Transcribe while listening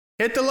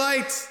Hit the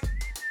lights!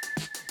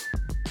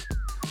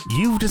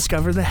 You've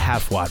discovered the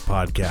Half Watt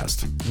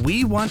Podcast.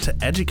 We want to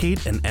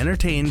educate and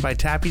entertain by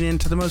tapping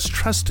into the most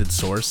trusted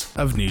source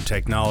of new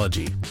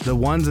technology, the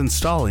ones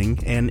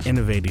installing and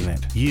innovating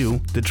it. You,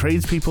 the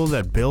tradespeople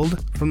that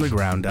build from the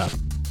ground up.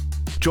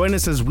 Join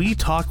us as we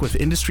talk with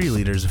industry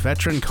leaders,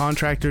 veteran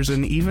contractors,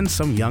 and even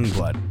some young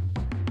blood.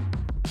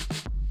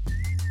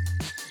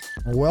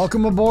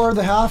 Welcome aboard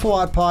the Half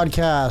Watt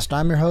Podcast.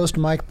 I'm your host,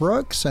 Mike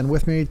Brooks, and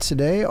with me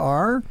today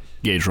are...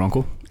 Gage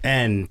Runkle.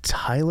 And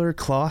Tyler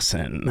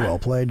Clausen. Well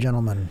played,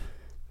 gentlemen.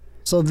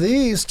 So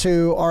these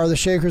two are the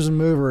shakers and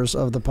movers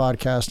of the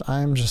podcast.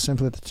 I'm just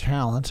simply the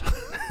talent.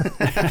 Good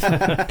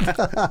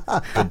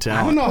talent.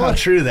 I don't know how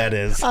true that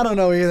is. I don't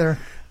know either.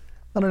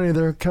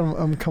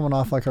 I'm coming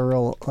off like a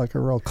real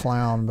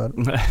clown, but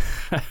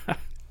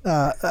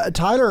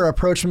Tyler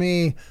approached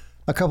me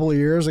a couple of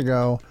years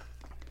ago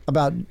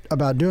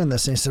about doing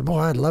this, and he said,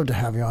 "Boy, I'd love to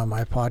have you on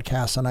my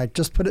podcast." And I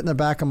just put it in the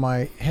back of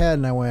my head,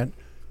 and I went,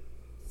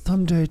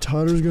 someday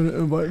Tyler's going to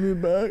invite me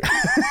back.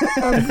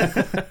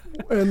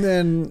 And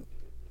then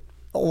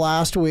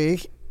last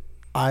week,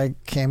 I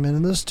came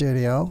into the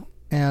studio,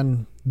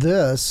 and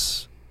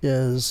this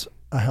is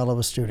a hell of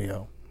a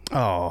studio.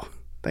 Oh,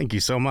 thank you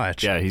so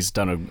much. Yeah, he's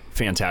done a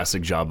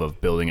fantastic job of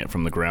building it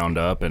from the ground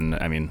up, and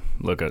I mean,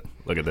 look at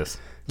this.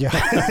 Yeah.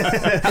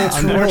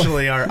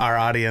 Unfortunately, our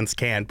audience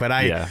can't, but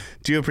I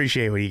do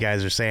appreciate what you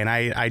guys are saying.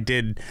 I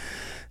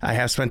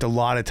have spent a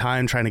lot of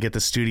time trying to get the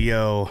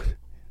studio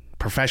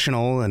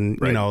professional and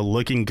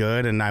looking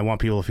good, and I want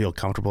people to feel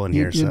comfortable in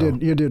here.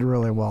 You did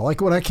really well. Like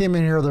when I came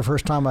in here the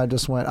first time, I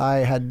just went.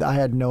 I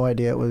had no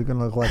idea it was going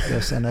to look like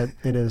this, and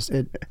it is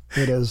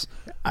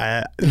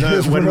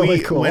really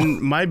cool.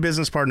 When my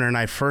business partner and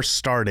I first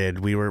started,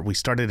 we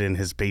started in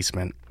his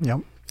basement.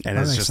 Yep, and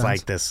it's just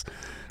like this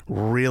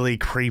really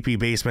creepy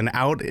basement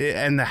out,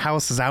 and the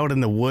house is out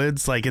in the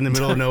woods, like in the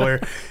middle of nowhere.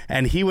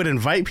 And he would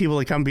invite people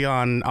to come be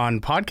on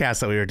podcasts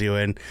that we were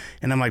doing,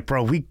 and I'm like,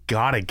 bro, we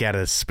gotta get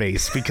a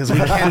space because we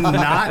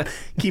cannot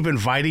keep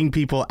inviting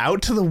people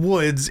out to the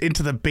woods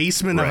into the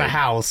basement of a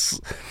house.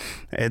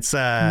 It's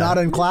not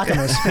in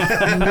Clackamas.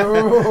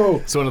 No,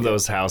 it's one of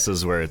those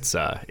houses where it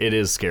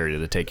is scary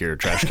to take your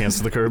trash cans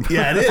to the curb.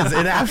 Yeah, it is.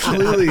 It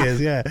absolutely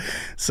is. Yeah.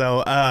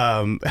 So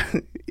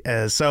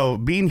so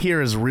being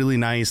here is really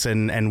nice,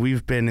 and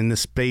we've been in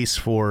this space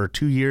for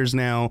 2 years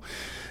now.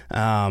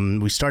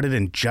 We started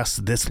in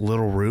just this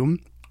little room.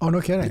 Oh, no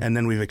kidding. And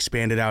then we've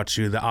expanded out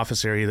to the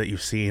office area that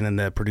you've seen and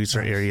the producer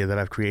area that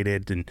I've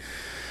created. And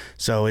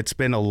so it's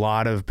been a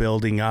lot of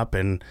building up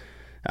and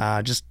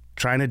just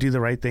trying to do the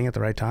right thing at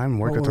the right time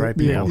and work with the right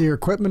people. Your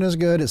equipment is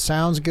good. It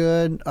sounds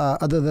good.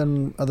 Other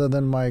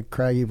than my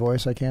craggy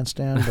voice, I can't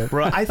stand. But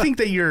bro, I think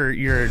that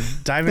you're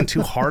diving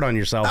too hard on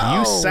yourself.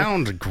 You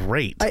sound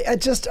great. I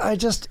just,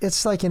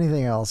 it's like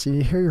anything else.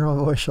 You hear your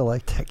own voice, you're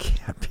like, that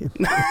can't be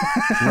me.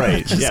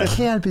 Right? It just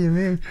can't be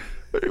me.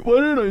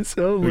 What did I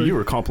sound like? You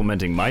were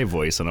complimenting my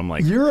voice, and I'm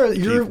like,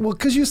 you're well,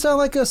 because you sound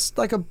like a.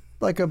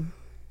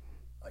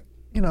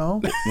 You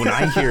know, when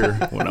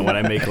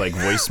I make like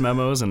voice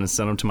memos and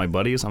send them to my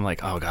buddies, I'm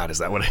like, oh God, is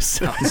that what I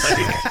sound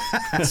like?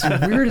 It's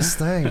the weirdest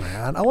thing,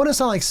 man. I want to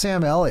sound like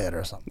Sam Elliott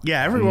or something.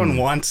 Yeah, everyone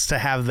wants to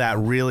have that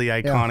really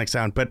iconic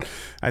sound, but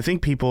I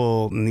think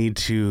people need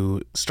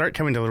to start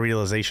coming to the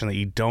realization that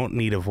you don't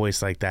need a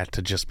voice like that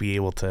to just be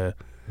able to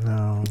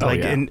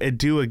and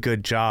do a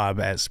good job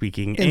at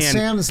speaking. And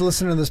Sam's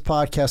listening to this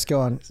podcast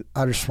going,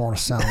 I just want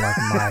to sound like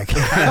Mike.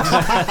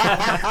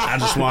 I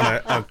just want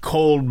a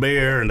cold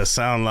beer and to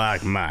sound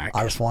like Mike.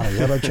 I just want a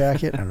yellow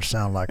jacket and to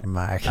sound like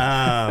Mike.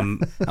 I'm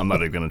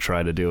not even going to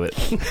try to do it.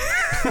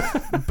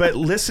 But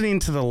listening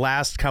to the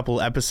last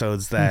couple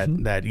episodes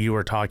that you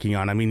were talking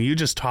on, I mean, you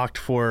just talked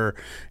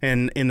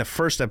in the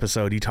first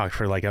episode, you talked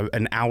for like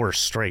an hour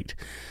straight,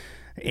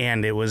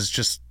 and it was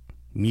just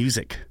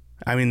music.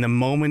 I mean, the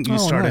moment you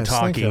started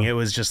talking, it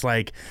was just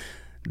like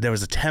there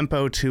was a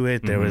tempo to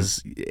it.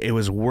 It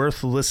was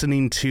worth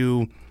listening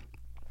to.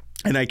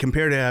 And I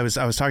compared it. I was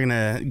talking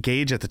to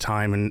Gage at the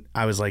time, and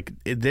I was like,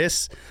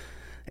 it's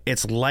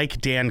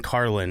like Dan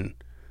Carlin.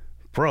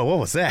 Bro, what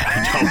was that?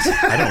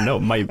 I don't know.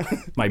 My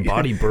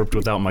body burped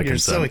without my You're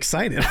consent. so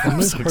excited.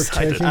 I'm so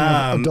excited.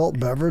 Adult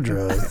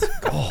beverages.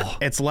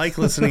 It's like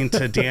listening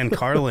to Dan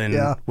Carlin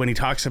when he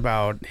talks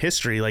about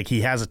history. Like,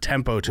 he has a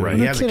tempo to it.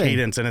 He has a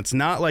cadence, and it's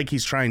not like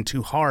he's trying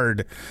too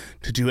hard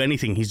to do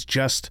anything. He's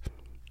just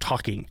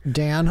talking.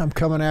 Dan, I'm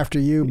coming after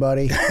you,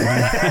 buddy.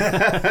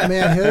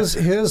 Man, his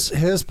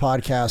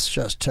podcast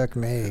just took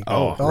me.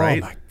 Oh,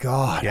 right? Oh my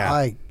God.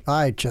 Yeah.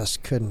 I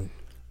just couldn't.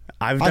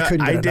 I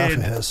couldn't get enough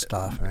of his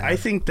stuff, man. I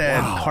think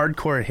that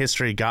hardcore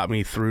history got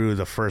me through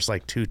the first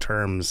like 2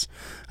 terms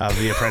of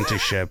the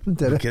apprenticeship.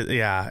 Did it?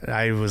 Yeah,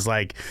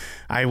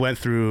 I went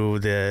through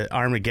the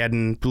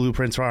Armageddon,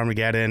 Blueprints for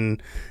Armageddon.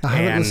 I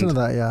haven't listened to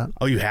that yet.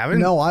 Oh, you haven't?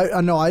 No,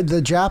 I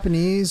the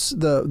Japanese,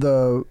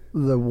 the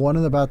one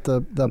about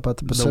the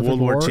Pacific World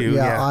War II.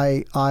 Yeah,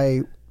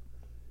 I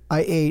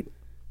ate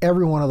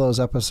every one of those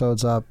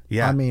episodes up.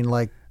 Yeah. I mean,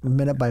 like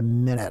minute by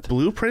minute.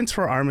 Blueprints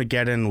for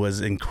Armageddon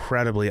was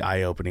incredibly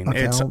eye-opening.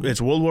 Okay,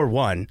 It's World War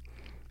I,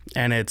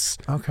 and it's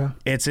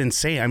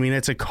insane. I mean,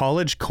 it's a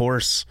college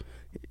course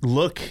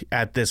look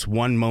at this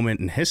one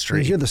moment in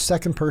history. You're the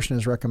second person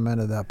who's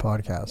recommended that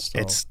podcast. So,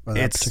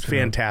 it's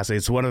fantastic.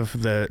 It's one of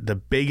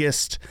the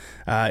biggest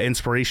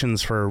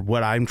inspirations for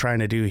what I'm trying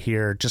to do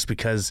here, just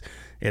because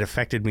it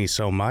affected me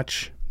so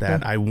much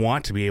that I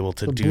want to be able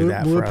to do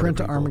that for other Blueprint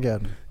to people.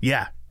 Armageddon.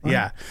 Yeah.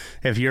 Yeah.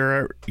 If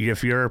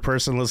you're a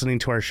person listening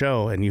to our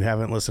show and you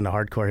haven't listened to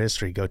Hardcore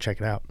History, go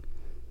check it out.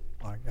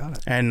 I got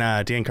it. And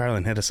Dan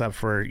Carlin, hit us up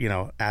for,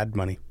 ad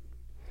money.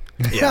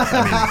 Yeah,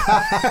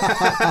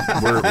 I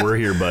mean, we're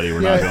here, buddy.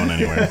 We're not going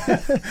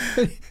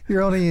anywhere.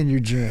 You're only in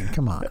Eugene.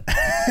 Come on,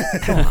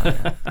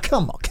 man.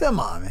 Come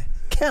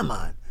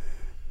on.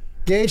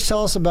 Gage,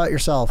 tell us about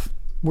yourself.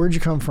 Where'd you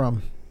come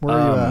from? Where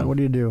are you at? What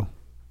do you do?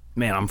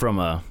 Man, I'm from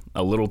a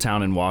little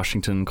town in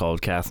Washington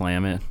called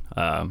Cathlamet.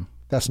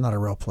 That's not a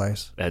real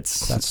place.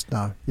 That's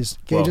no.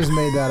 Gage has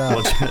made that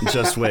up. Well,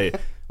 just wait.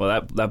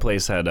 Well, that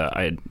place had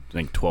I had, I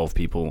think, 12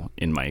 people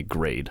in my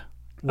grade.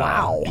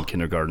 Wow. In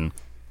kindergarten.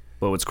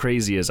 But what's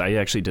crazy is I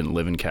actually didn't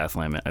live in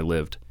Cathlamet. I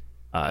lived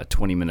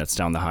 20 minutes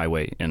down the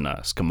highway in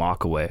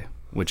Skamakaway,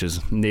 which is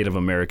Native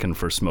American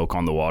for smoke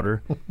on the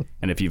water.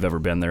 And if you've ever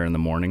been there in the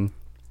morning,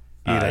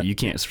 you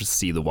can't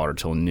see the water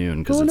till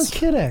noon because no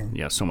kidding.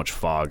 Yeah, so much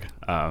fog.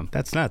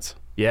 That's nuts.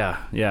 Yeah.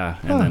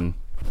 And then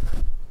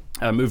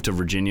I moved to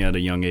Virginia at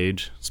a young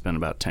age. Spent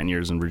about 10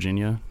 years in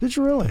Virginia. Did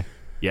you really?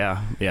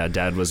 Yeah.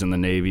 Dad was in the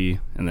Navy,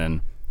 and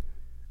then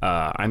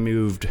I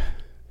moved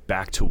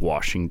back to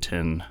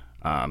Washington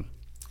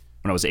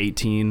when I was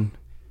 18,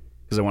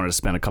 because I wanted to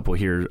spend a couple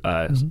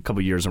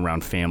years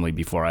around family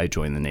before I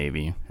joined the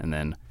Navy, and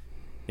then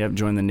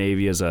joined the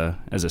Navy as a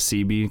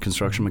CB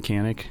construction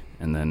mechanic,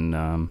 and then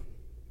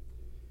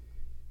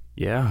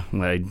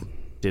I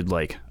did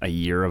like a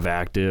year of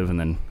active and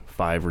then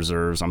 5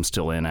 reserves. I'm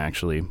still in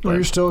actually. But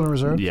you're still in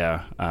reserve?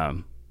 Yeah,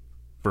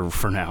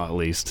 for now at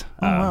least.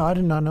 Oh wow, I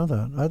did not know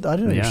that. I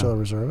didn't know you're still a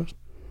reservist.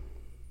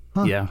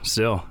 Huh. Yeah,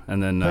 still.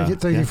 And then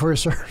thank you for your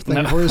service.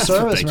 Thank you for your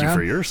service, thank man. you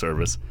for your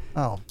service.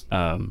 Oh.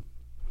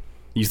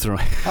 You throw.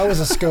 I was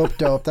a scope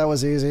dope. That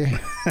was easy.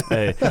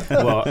 Hey,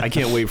 well, I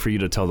can't wait for you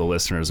to tell the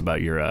listeners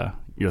about your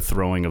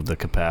throwing of the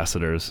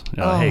capacitors.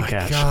 Oh my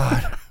Cash.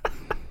 God,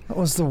 that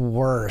was the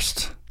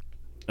worst.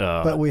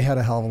 But we had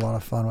a hell of a lot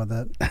of fun with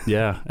it.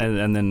 Yeah,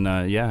 and then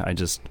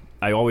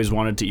I always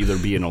wanted to either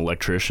be an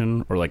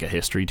electrician or like a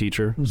history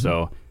teacher. Mm-hmm.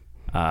 So,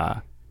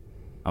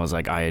 I was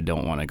like, I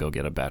don't want to go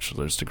get a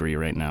bachelor's degree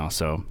right now.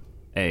 So,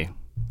 hey,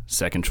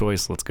 second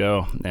choice, let's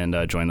go and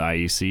join the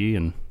IEC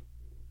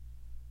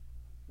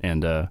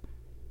and the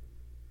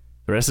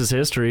rest is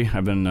history.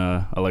 I've been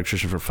an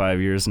electrician for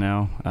 5 years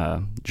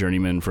now,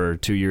 journeyman for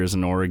 2 years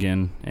in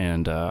Oregon,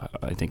 and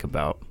I think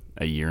about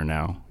a year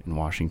now in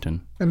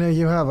Washington. And then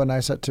you have an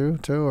ISET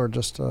too, or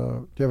just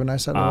do you have an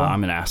ISET?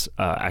 I'm an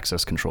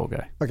access control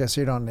guy. Okay,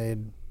 so you don't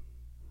need.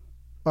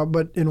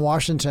 But in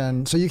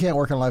Washington, so you can't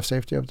work on life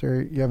safety up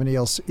there. You have an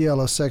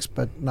EL06,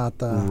 but not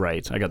the.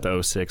 Right, I got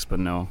the 06, but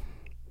no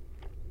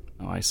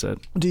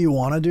ISET. Do you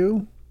want to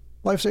do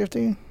life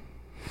safety?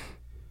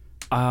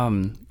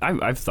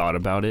 I've thought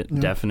about it,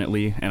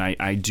 definitely, and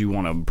I do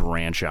want to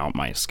branch out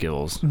my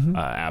skills. Mm-hmm.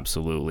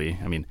 Absolutely.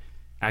 I mean,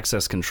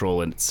 access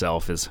control in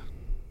itself it's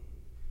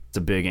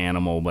a big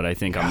animal, but I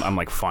think I'm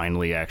like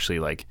finally actually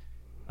like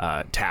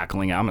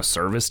tackling. I'm a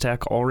service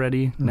tech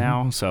already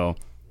now, so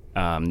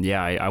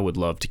I would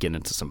love to get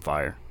into some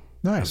fire.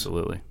 Nice,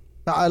 absolutely.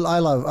 I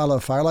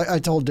love fire. Like I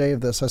told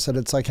Dave this. I said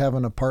it's like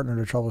having a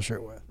partner to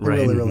troubleshoot with. It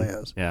really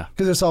is. Yeah.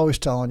 Because it's always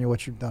telling you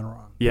what you've done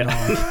wrong. Yeah.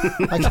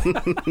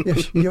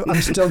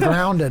 I'm still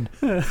grounded.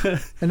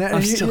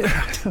 I'm still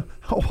grounded.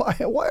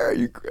 Why are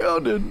you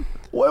grounded?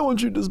 Why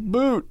won't you just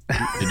boot?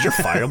 Did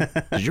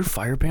your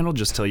fire panel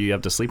just tell you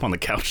have to sleep on the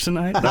couch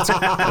tonight? That's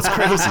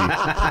crazy.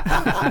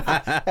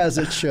 As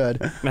it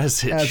should.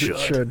 As it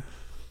should.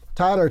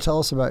 Tyler, tell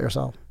us about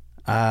yourself.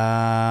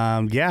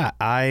 I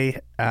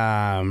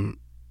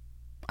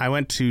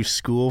went to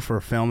school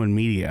for film and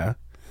media.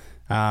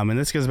 And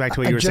this goes back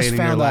to what you were saying. I just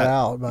found that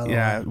out, by the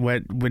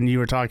way. When you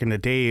were talking to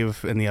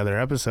Dave in the other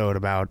episode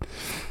about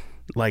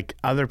like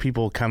other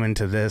people come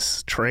into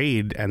this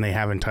trade and they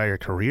have entire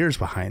careers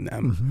behind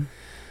them.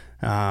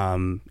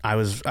 Mm-hmm. I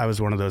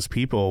was one of those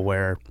people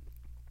where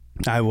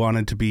I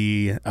wanted to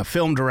be a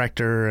film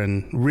director,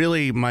 and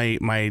really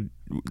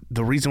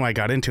the reason why I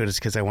got into it is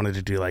because I wanted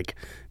to do like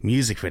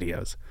music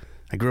videos.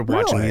 I grew up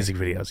watching music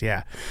videos,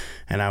 yeah.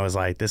 And I was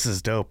like, this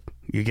is dope.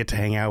 You get to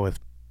hang out with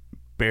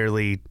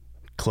barely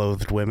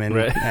clothed women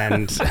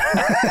and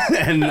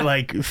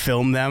like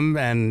film them,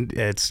 and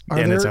it's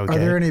okay. Are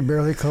there any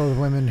barely clothed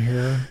women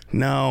here?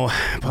 No,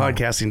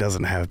 podcasting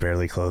doesn't have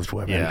barely clothed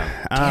women.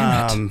 Yeah.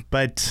 Damn it.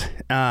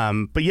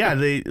 But yeah,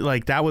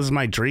 that was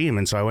my dream,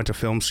 and so I went to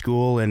film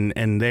school,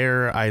 and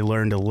there I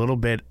learned a little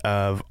bit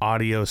of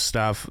audio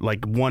stuff,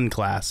 like one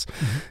class,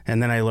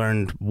 and then I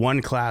learned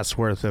one class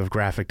worth of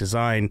graphic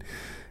design,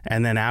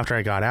 and then after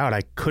I got out,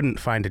 I couldn't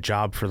find a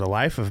job for the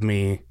life of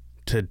me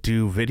to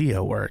do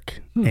video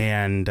work.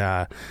 And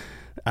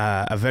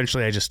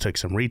eventually I just took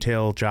some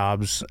retail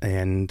jobs,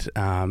 and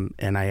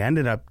I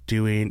ended up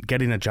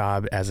getting a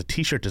job as a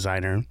t-shirt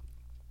designer.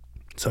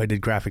 So I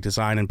did graphic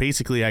design, and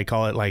basically I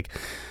call it like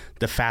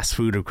the fast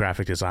food of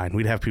graphic design.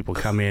 We'd have people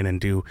come in and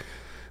do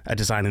a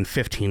design in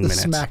 15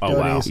 minutes. Oh,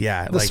 wow.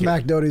 Yeah. The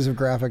Smack Doties of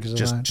graphic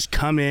design. Just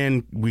come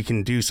in, we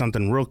can do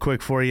something real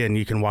quick for you, and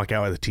you can walk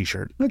out with a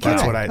t-shirt. Okay.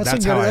 That's how I learned.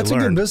 That's a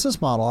good business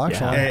model,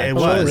 actually. Yeah, it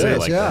was. Really It is.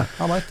 like Yeah,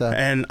 I like that.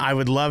 And I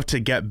would love to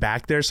get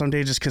back there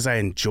someday, just because I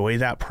enjoy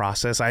that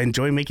process. I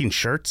enjoy making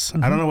shirts.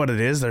 I don't know what it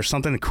is. There's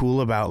something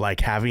cool about like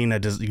having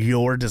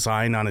your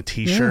design on a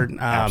t-shirt.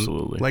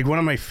 Absolutely. Like one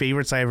of my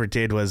favorites I ever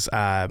did was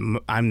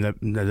I'm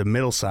the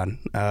middle son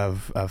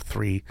of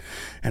 3,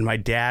 and my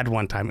dad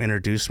one time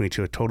introduced me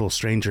to a total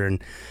stranger,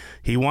 and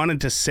he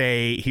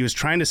was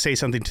trying to say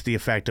something to the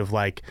effect of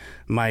like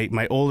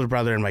my older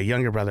brother and my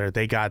younger brother,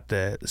 they got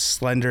the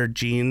slender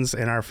genes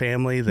in our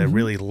family, the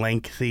really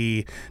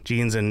lengthy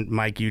genes. And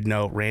Mike, you'd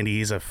know Randy,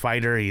 he's a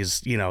fighter.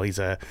 He's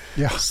a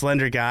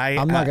slender guy.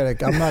 I'm not gonna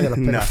pick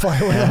a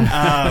fight with him.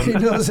 He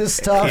knows his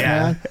stuff,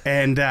 man.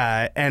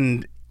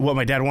 And what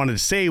my dad wanted to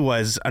say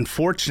was,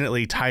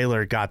 unfortunately,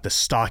 Tyler got the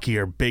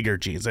stockier, bigger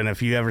genes. And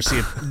if you ever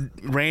see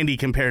Randy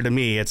compared to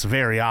me, it's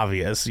very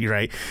obvious,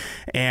 right?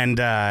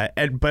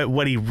 But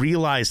what he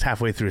realized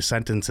halfway through his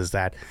sentence is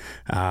that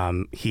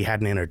he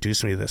hadn't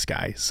introduced me to this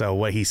guy. So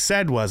what he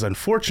said was,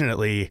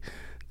 unfortunately,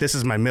 this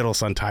is my middle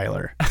son,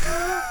 Tyler.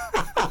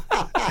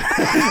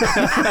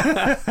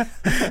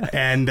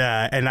 and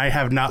I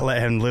have not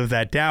let him live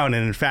that down.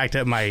 And in fact,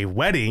 at my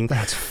wedding,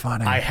 that's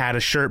funny, I had a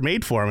shirt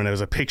made for him, and it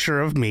was a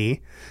picture of me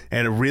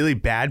and a really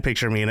bad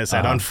picture of me, and it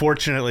said,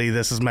 "Unfortunately,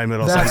 this is my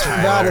middle son,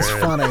 Tyler." That is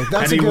funny.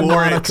 That's and a good he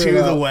wore it moniker,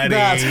 to the wedding.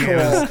 That's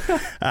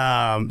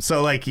cool.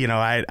 So like,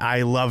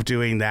 I love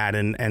doing that,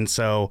 and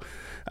so.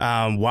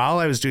 While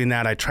I was doing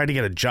that, I tried to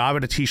get a job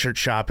at a t-shirt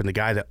shop, and the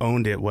guy that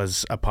owned it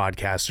was a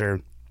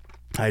podcaster.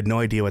 I had no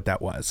idea what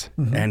that was.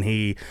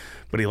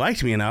 But he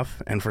liked me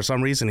enough, and for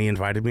some reason he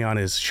invited me on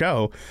his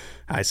show.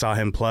 I saw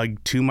him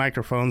plug 2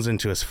 microphones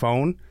into his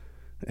phone,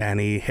 and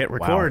he hit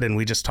record, and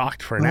we just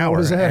talked for an hour.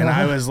 And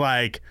I was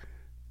like,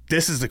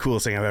 this is the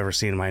coolest thing I've ever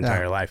seen in my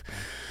entire life.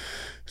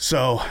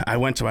 So I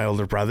went to my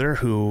older brother,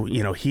 who,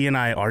 he and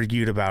I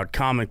argued about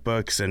comic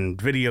books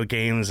and video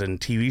games and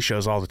TV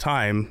shows all the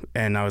time.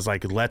 And I was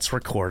like, let's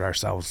record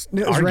ourselves.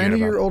 Is Randy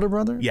your older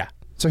brother? Yeah.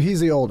 So he's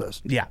the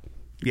oldest? Yeah.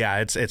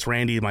 Yeah, it's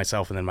Randy,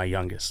 myself, and then my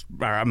younger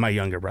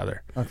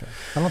brother. Okay.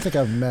 I don't think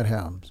I've met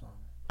him. So.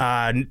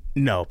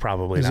 No,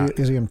 probably not.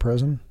 Is he in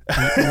prison?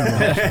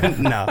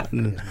 No.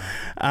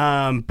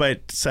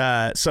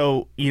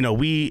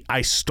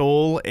 I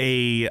stole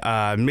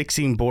a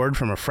mixing board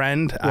from a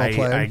friend.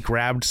 I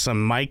grabbed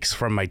some mics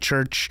from my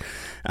church.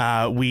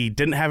 We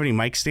didn't have any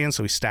mic stands,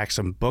 so we stacked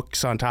some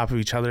books on top of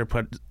each other,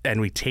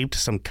 and we taped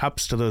some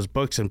cups to those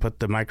books and put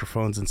the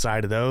microphones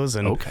inside of those.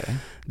 And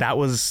that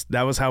was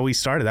how we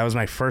started. That was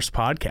my first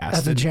podcast.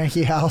 At the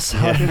janky house.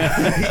 In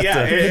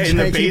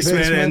the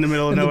basement in the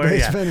middle of nowhere. In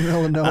the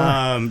middle of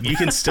nowhere. You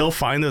can still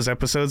find those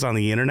episodes on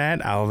the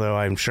internet, although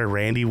I'm sure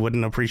Randy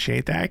wouldn't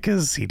appreciate that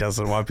because he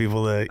doesn't want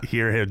people to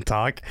hear him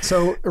talk.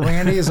 So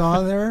Randy is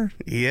on there?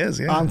 He is,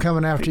 yeah. I'm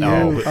coming after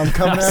you. I'm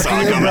coming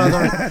after you,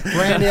 brother.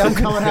 Randy, I'm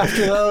coming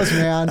after those,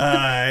 man.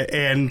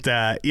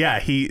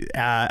 He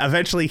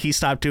eventually he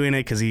stopped doing it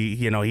because he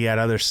had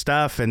other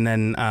stuff, and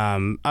then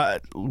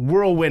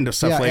whirlwind of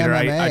stuff later.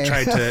 I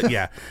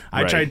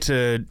tried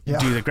to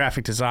do the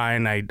graphic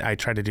design. I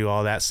tried to do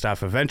all that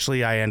stuff.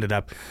 Eventually, I ended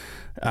up.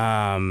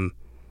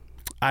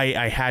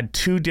 I had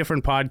 2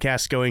 different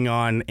podcasts going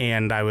on,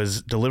 and I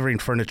was delivering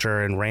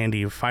furniture, and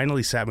Randy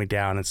finally sat me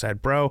down and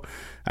said, "Bro,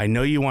 I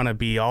know you want to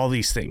be all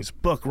these things,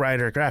 book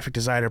writer, graphic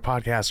designer,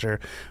 podcaster.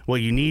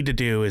 What you need to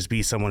do is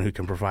be someone who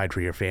can provide for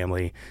your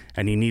family,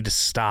 and you need to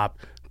stop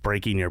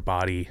breaking your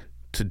body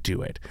to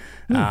do it."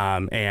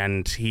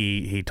 And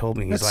he told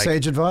me, that's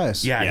sage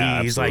advice.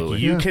 Yeah, he's like,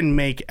 you can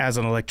make, as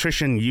an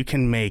electrician, you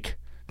can make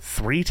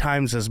 3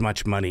 times as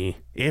much money,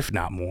 if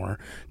not more,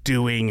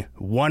 doing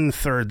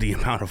 1/3 the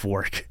amount of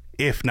work,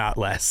 if not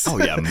less. Oh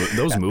yeah,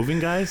 those moving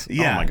guys.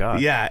 Yeah, oh my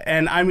god. Yeah,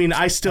 and I mean,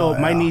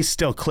 my knees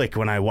still click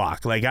when I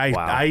walk. Like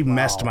I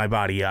messed my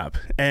body up,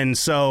 and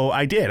so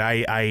I did.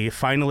 I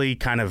finally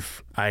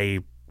I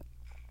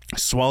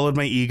swallowed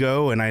my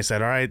ego, and I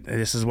said, all right,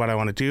 this is what I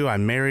want to do.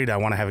 I'm married. I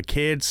want to have a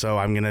kid, so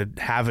I'm going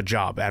to have a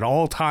job at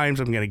all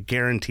times. I'm going to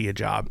guarantee a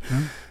job.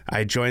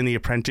 I joined the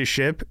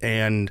apprenticeship,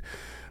 and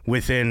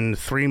within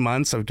 3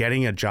 months of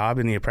getting a job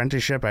in the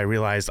apprenticeship, I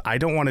realized I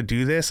don't want to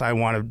do this. I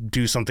want to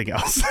do something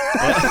else.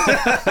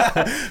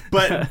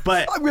 but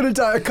I'm going to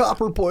die of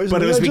copper poisoning.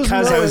 But it was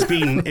because I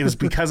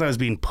was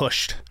being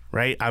pushed,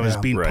 right? I was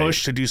being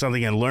pushed to do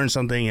something and learn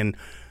something,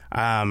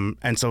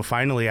 and so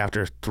finally,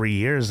 after 3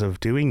 years of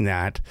doing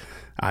that,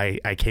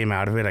 I came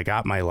out of it. I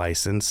got my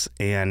license,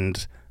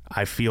 and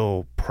I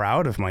feel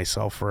proud of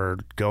myself for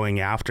going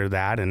after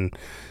that, and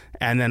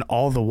then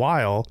all the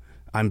while,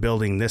 I'm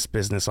building this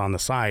business on the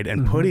side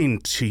and putting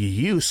to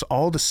use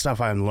all the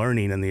stuff I'm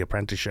learning in the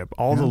apprenticeship,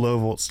 all the low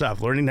volt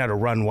stuff, learning how to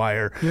run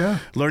wire,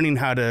 learning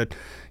how to,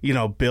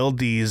 build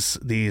these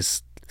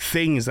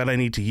things that I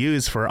need to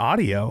use for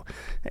audio,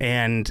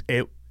 and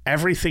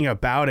everything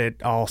about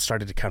it all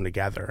started to come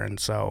together. And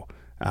so,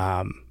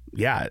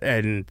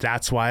 and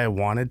that's why I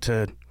wanted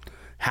to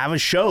have a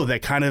show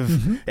that kind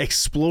of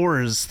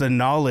explores the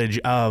knowledge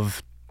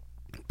of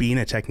being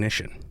a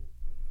technician.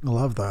 I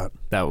love that.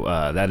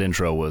 That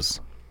intro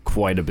was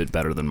quite a bit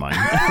better than mine.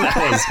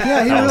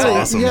 that was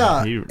awesome.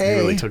 Yeah, you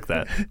really took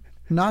that.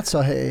 Not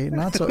so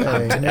not so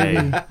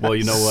A. Well,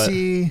 you know what?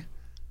 C.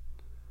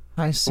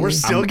 I see. We're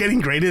still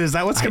getting graded. Is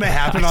that what's going to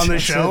happen on the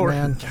show?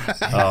 Man.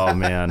 Oh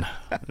man.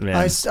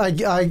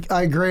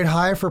 I grade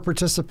high for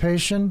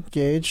participation,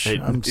 Gage.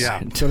 I'm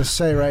going to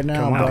say right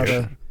now,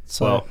 brother.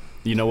 So, well,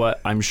 you know what?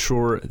 I'm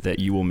sure that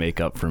you will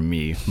make up for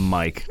me.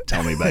 Mike,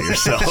 tell me about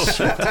yourself.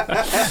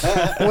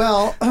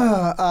 Well,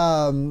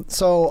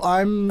 so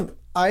I'm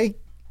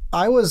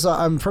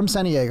from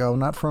San Diego,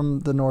 not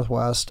from the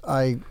Northwest.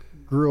 I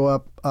grew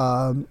up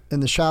in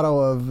the shadow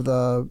of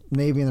the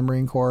Navy and the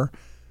Marine Corps,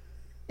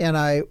 and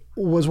I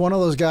was one of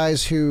those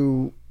guys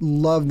who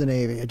loved the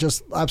Navy. I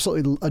just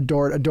absolutely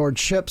adored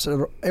ships,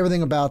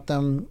 everything about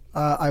them.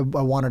 I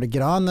wanted to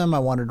get on them. I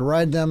wanted to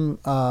ride them.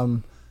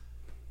 And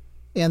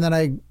then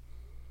I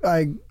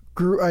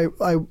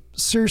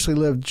seriously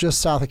lived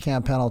just south of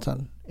Camp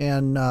Pendleton.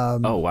 And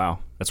oh wow,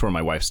 that's where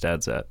my wife's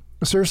dad's at.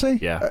 Seriously?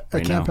 Yeah.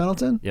 At Camp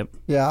Pendleton? Yep.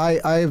 Yeah,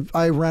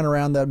 I ran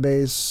around that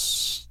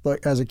base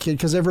as a kid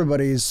because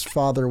everybody's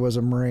father was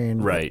a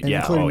Marine, right? And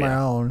including my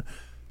own.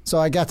 So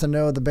I got to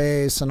know the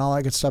base and all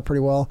that good stuff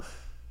pretty well.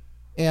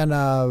 And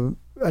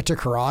I took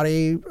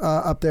karate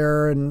up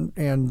there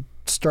and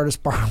started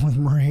sparring with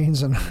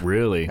Marines. And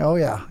really? Oh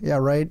yeah,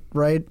 right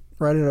at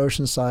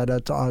Oceanside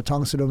at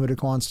Tongsudo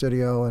Midakwan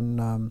Studio.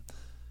 And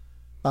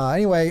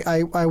anyway,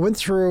 I went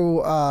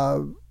through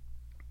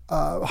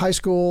high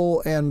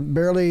school and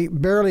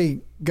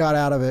barely got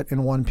out of it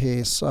in one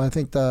piece. I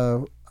think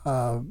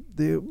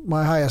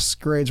my highest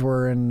grades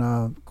were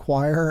in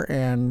choir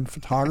and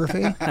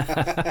photography.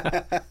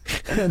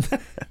 And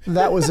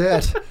that was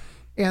it.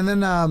 And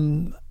then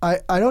I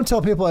don't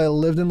tell people I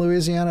lived in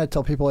Louisiana. I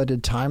tell people I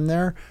did time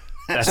there.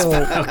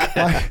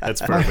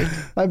 That's perfect.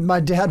 My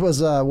dad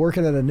was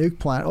working at a nuke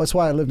plant. That's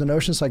why I lived in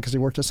Oceanside, because he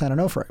worked at San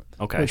Onofre,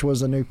 which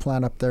was a nuke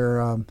plant up there.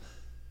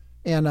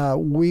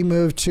 And we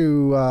moved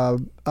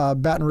to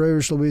Baton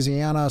Rouge,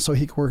 Louisiana, so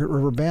he could work at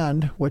River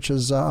Bend, which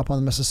is up on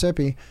the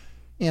Mississippi.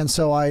 And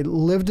so I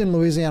lived in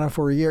Louisiana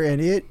for a year,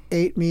 and it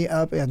ate me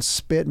up and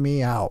spit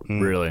me out.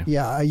 Really?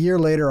 Yeah. A year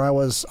later, I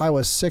was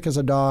sick as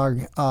a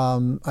dog.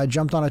 I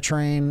jumped on a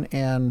train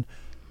and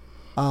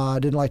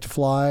didn't like to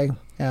fly,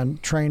 and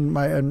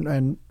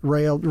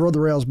rode the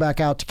rails back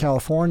out to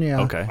California.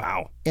 Okay.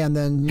 Wow. And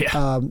then it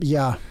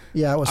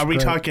was. Are we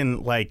great.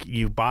 talking like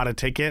you bought a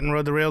ticket and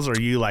rode the rails, or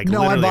you like?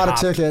 No, I bought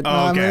hopped? a ticket.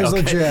 Oh, okay. It was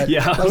legit.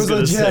 Yeah, I was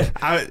legit.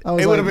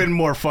 It would have been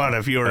more fun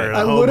if you were a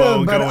hobo would have,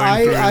 going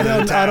but through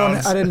the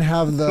towns. I didn't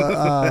have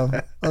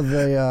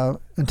the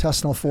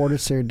intestinal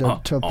fortitude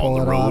to pull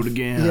on it the road off.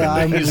 again. Yeah,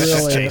 I'm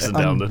just chasing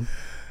down the.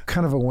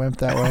 Kind of a wimp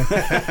that way.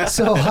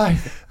 So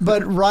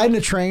but riding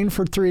a train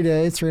for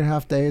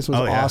 3.5 days was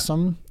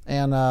awesome.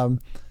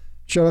 And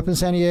showed up in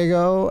San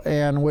Diego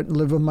and went and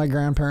lived with my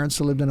grandparents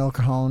who lived in El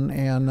Cajon.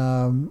 And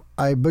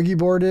I boogie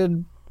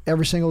boarded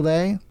every single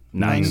day.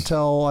 Nice.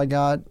 Until I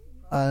got,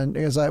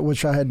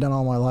 which I had done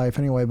all my life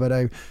anyway. But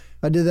I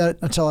did that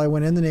until I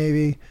went in the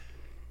Navy.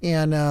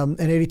 And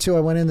in '82,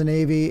 I went in the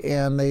Navy,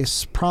 and they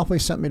promptly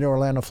sent me to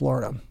Orlando,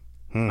 Florida.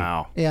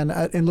 Wow. And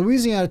in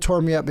Louisiana, it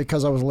tore me up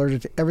because I was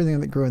allergic to everything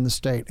that grew in the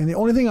state. And the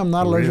only thing I'm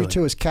not allergic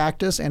to is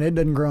cactus, and it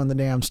doesn't grow in the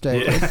damn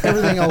state. Yeah.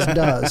 Everything else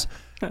does.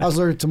 I was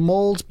allergic to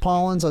molds,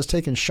 pollens. I was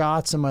taking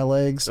shots in my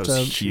legs.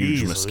 Those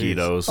huge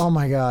mosquitoes. Oh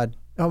my God.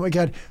 We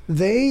got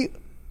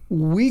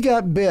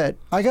bit.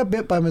 I got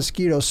bit by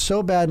mosquitoes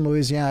so bad in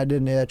Louisiana I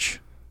didn't itch.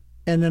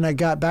 And then I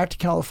got back to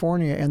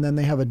California, and then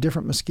they have a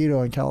different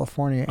mosquito in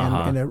California,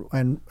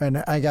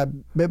 and I got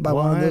bit by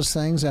one of those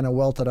things, and it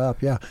welted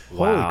up. Yeah.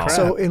 Wow. Holy crap.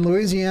 So in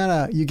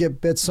Louisiana, you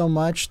get bit so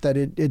much that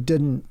it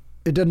didn't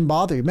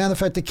bother you. Man, the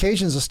fact the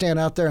Cajuns will stand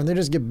out there and they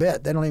just get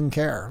bit. They don't even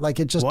care. Like,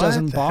 it just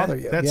doesn't bother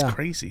you. That's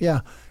crazy. Yeah.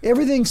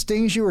 Everything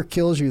stings you or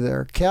kills you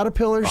there.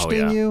 Caterpillars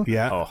sting you.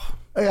 Yeah. Oh.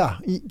 Yeah,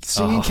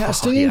 stinging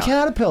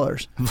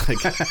caterpillars.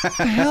 Like,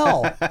 the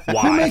hell?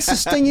 Why? Who makes a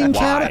stinging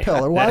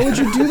caterpillar? Why would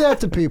you do that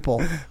to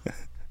people?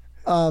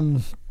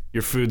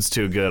 Your food's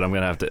too good. I'm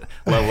gonna have to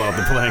level out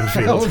the playing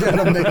field. We're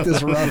gonna make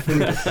this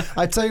rough.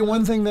 I tell you,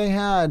 one thing they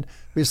had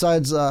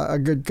besides a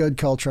good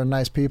culture and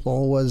nice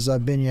people was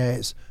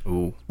beignets.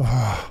 Ooh.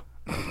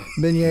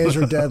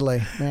 Beignets are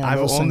deadly. Man,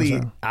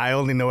 I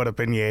only know what a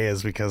beignet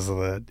is because of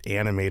the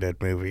animated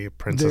movie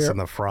Princess and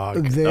the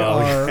Frog. They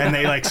are, and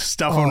they like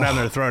stuff them down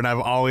their throat. And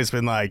I've always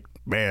been like,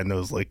 man,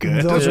 those look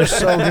good. Those are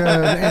so good.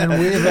 And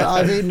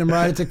I've eaten them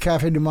right at the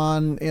Café du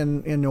Monde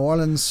in New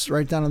Orleans,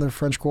 right down in the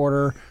French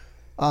Quarter.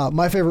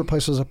 My favorite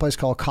place was a place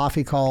called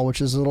Coffee Call,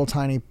 which is a little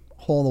tiny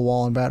hole in the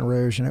wall in Baton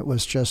Rouge, and it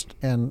was just.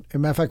 And as a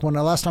matter of fact, when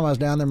the last time I was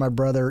down there, my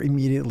brother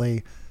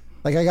immediately,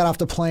 like I got off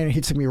the plane and he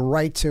took me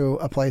right to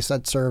a place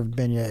that served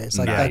beignets.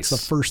 Like Nice. that's the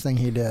first thing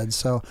he did.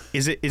 So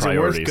Is it worth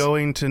Priorities.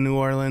 going to New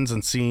Orleans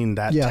and seeing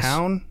that Yes.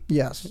 town?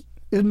 yes,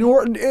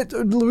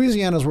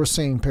 Louisiana's worth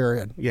seeing.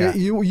 Period. Yeah.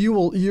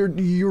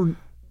 You're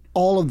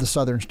all of the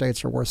southern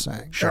states are worth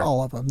seeing. Sure.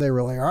 All of them. They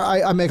really are.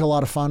 I make a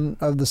lot of fun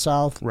of the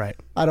South. Right.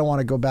 I don't want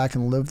to go back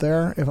and live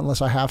there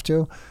unless I have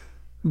to.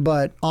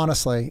 But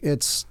honestly,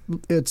 it's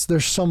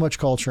there's so much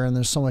culture and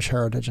there's so much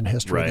heritage and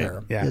history Right.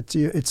 there. Yeah.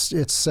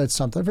 It's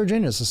something.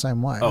 Virginia's the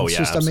same way. Oh, it's yeah,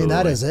 just, I mean,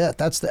 that absolutely. is it.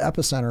 That's the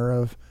epicenter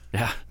of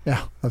Yeah.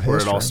 of Where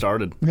history. it all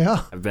started.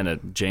 Yeah. I've been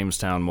at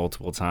Jamestown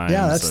multiple times.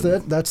 Yeah, that's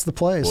and the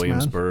place, man.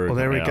 Williamsburg. Well,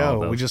 there we yeah, all go.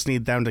 We those. just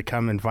need them to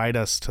come invite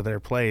us to their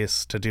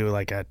place to do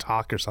like a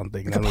talk or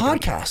something. Like a Then we can-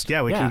 podcast.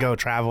 yeah, we Yeah. can go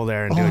travel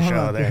there and do a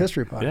show the there.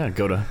 history podcast.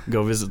 Yeah,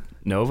 go visit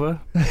Nova,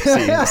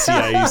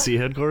 CIEC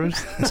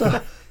headquarters.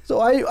 So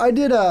I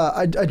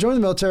joined the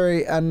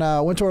military and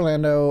went to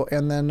Orlando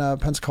and then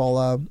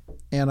Pensacola,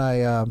 and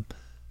I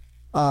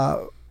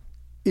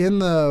in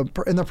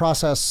the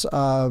process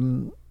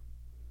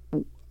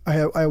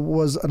I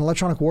was an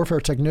electronic warfare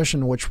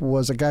technician, which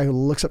was a guy who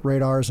looks at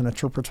radars and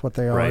interprets what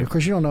they are. Right.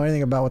 Because you don't know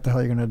anything about what the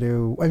hell you're going to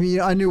do. I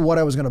mean, I knew what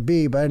I was going to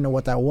be, but I didn't know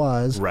what that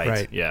was.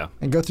 Right. Yeah.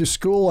 And go through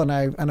school, and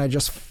I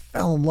just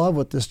fell in love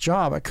with this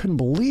job. I couldn't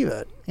believe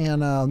it.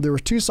 And there were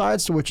two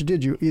sides to what you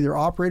did. You either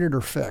operated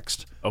or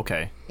fixed.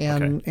 Okay.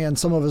 And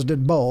some of us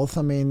did both.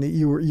 I mean,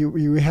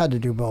 you had to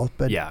do both,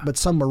 but Yeah. but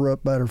some were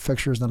better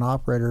fixers than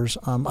operators.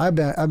 I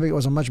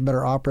was a much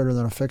better operator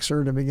than a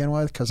fixer to begin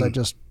with because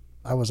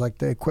I was like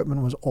the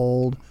equipment was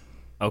old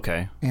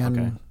Okay.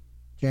 and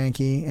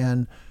janky,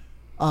 and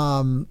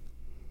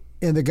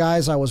the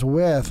guys I was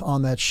with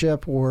on that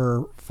ship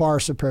were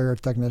far superior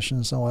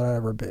technicians than what I'd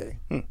ever be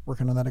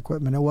working on that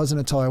equipment. It wasn't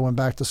until I went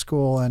back to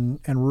school and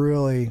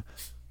really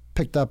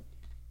picked up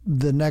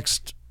the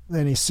next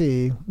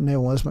NEC,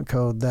 Naval Enlistment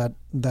Code,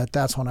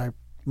 that's when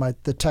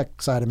the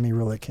tech side of me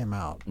really came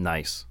out.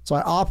 Nice. So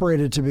I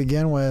operated to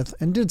begin with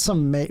and did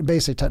some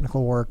basic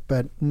technical work,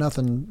 but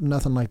nothing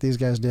like these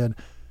guys did.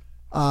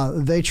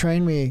 They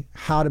trained me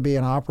how to be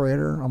an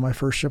operator. On my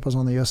first ship was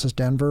on the USS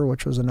Denver,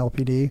 which was an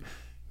LPD,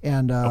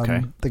 and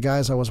the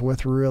guys I was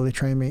with really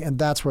trained me, and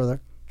that's where the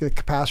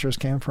capacitors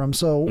came from.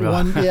 So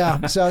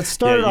so it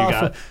started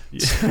off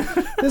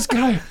with this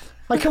guy.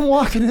 I come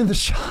walking in the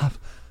shop,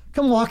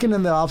 in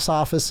the ops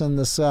office, and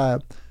this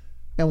and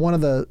one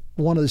of the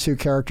two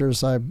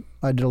characters I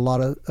did a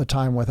lot of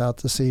time with out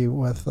to sea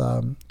with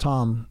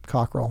Tom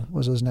Cockrell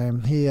was his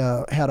name. He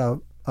had a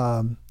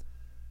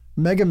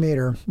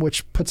megameter,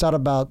 which puts out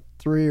about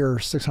 300 or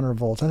 600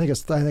 volts. I think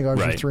ours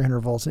was 300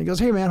 volts. And he goes,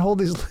 "Hey man, hold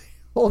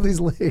these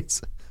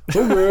leads."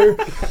 Okay.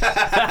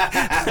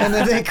 And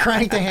then they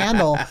crank the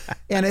handle,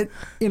 and it,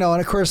 and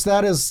of course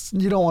that is,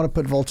 you don't want to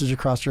put voltage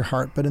across your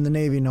heart, but in the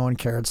Navy, no one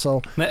cared.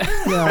 So,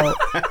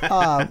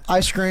 I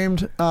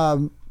screamed.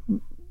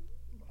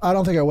 I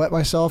don't think I wet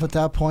myself at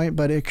that point,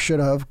 but it should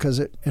have, because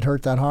it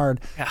hurt that hard.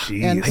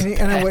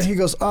 Jeez.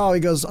 He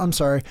goes, "I'm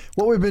sorry.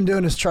 What we've been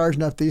doing is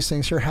charging up these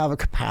things. Here, have a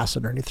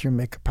capacitor." And he threw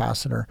me a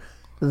capacitor.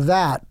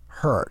 That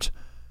hurt.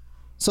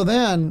 So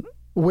then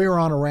we were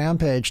on a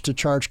rampage to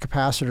charge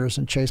capacitors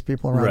and chase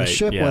people around the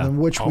ship with them,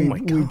 which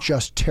we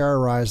just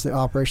terrorized the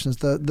operations.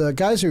 The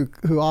guys who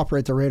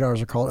operate the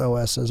radars are called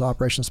OSs,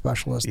 Operation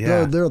Specialists.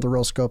 Yeah. They're the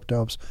real scope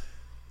dopes.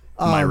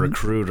 My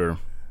recruiter.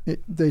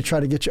 They try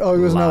to get you. Oh,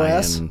 he was an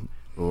OS?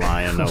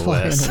 Lion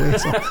OS.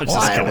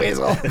 Lion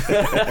Weasel.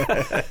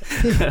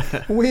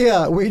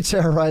 We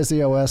terrorized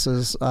the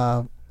OSs.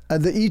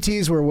 The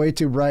ETs were way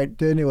too bright.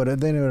 They knew what a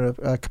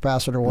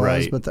capacitor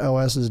was, but the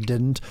OSs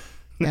didn't.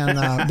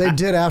 And they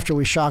did after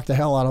we shocked the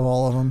hell out of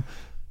all of them.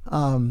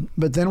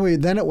 But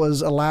then it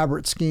was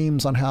elaborate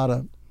schemes on how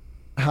to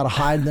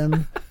hide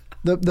them.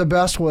 The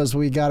best was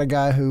we got a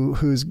guy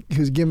whose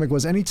gimmick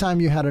was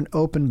anytime you had an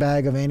open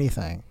bag of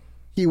anything,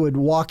 he would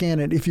walk in,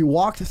 and if you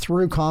walked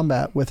through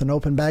combat with an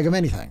open bag of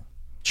anything,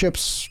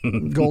 chips,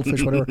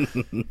 goldfish, whatever,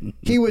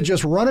 he would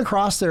just run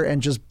across there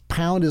and just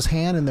pound his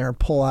hand in there and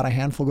pull out a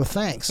handful. Go,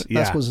 thanks.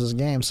 That was his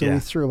game. So we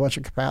threw a bunch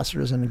of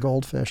capacitors into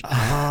goldfish.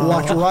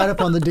 Walked right up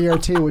on the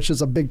DRT, which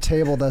is a big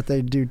table that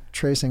they do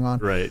tracing on.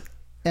 Right.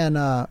 And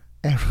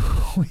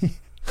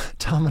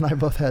Tom and I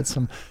both had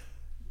some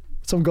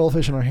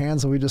goldfish in our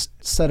hands, and we just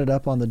set it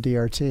up on the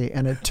DRT.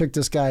 And it took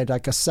this guy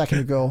like a second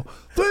to go,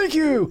 "Thank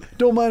you,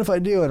 don't mind if I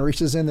do," and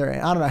reaches in there. And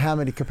I don't know how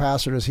many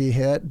capacitors he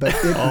hit, but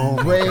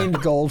it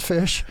rained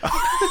goldfish.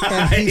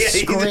 And he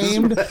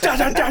screamed,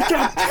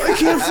 "I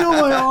can't feel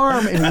my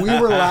arm!" And we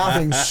were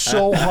laughing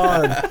so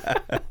hard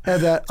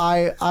that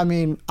I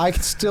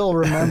can still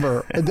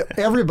remember.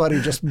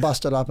 Everybody just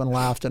busted up and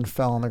laughed and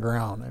fell on the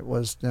ground. It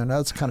was,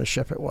 that's the kind of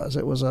ship it was.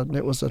 It was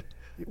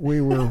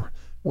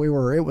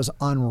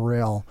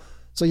unreal.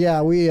 So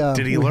yeah, we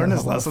did he learn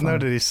his lesson though?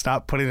 Did he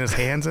stop putting his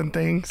hands in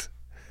things?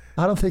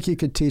 I don't think you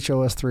could teach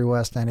OS3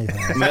 West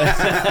anything.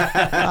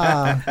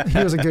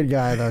 He was a good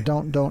guy though.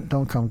 Don't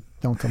come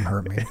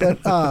hurt me.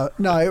 But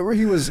no,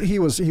 he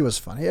was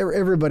funny.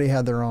 Everybody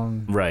had their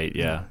own. Right.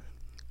 Yeah.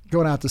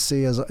 Going out to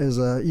sea is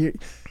a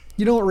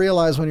you don't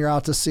realize when you're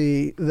out to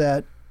sea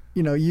that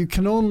you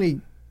can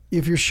only,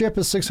 if your ship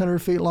is 600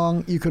 feet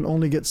long, you can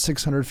only get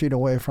 600 feet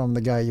away from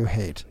the guy you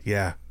hate.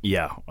 Yeah.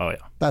 Yeah. Oh yeah.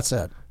 That's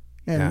it.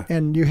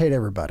 And you hate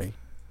everybody.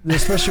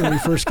 Especially when you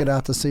first get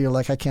out to sea, you're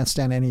like, I can't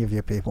stand any of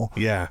you people.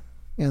 Yeah.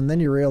 And then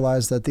you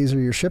realize that these are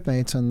your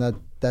shipmates and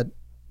that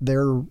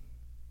they're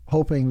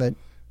hoping that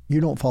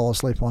you don't fall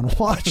asleep on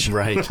watch.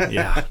 Right.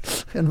 Yeah.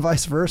 And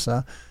vice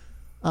versa.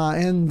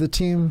 And the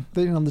team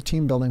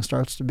building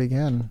starts to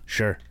begin.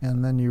 Sure.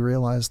 And then you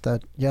realize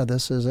that,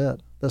 this is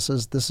it. This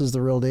is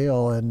the real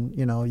deal. And,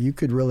 you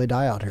could really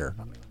die out here.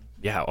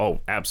 Yeah. Oh,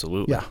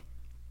 absolutely. Yeah.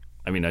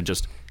 I mean, I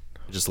just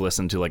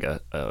listened to like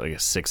a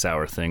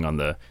 6-hour thing on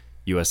the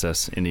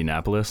USS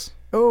Indianapolis.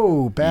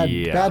 Oh, bad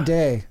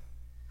day.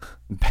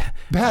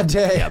 Bad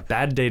day. Yeah,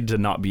 bad day to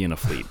not be in a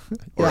fleet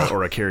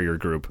or a carrier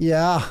group.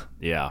 Yeah.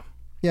 Yeah.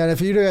 Yeah, and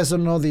if you guys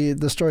don't know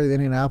the story of the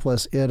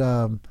Indianapolis, it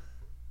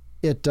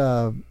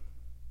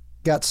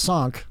got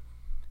sunk.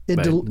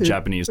 By a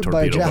Japanese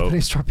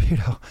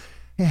torpedo.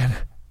 And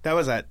That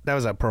was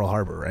at Pearl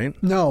Harbor, right?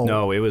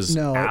 No, it was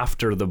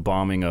after the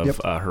bombing of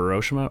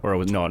Hiroshima, or it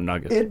was not.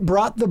 It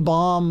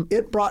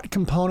brought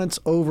components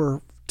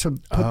over to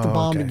put the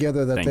bomb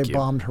together that they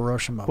bombed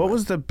Hiroshima. What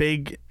was the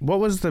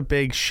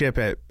big ship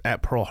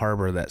at Pearl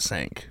Harbor that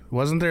sank?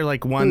 Wasn't there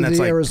like one that's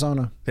like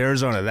Arizona? The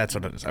Arizona, that's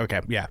what it is.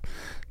 Okay, yeah.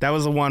 That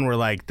was the one where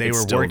like they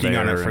were working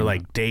on it for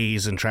like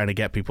days and trying to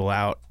get people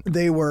out.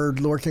 They were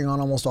working on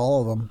almost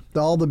all of them.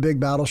 All the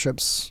big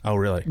battleships. Oh,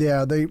 really?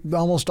 Yeah,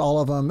 almost all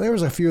of them. There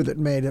was a few that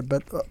made it,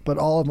 but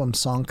all of them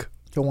sunk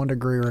to one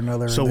degree or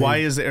another. So why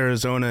is the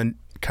Arizona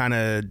kind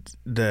of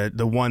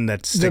the one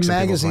that sticks? The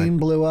magazine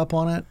blew up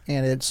on it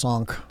and it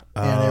sunk,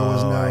 and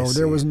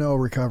there was no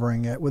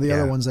recovering it. With the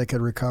other ones, they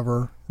could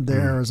recover. The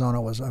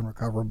Arizona was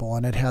unrecoverable,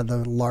 and it had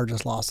the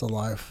largest loss of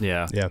life.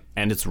 Yeah, yeah,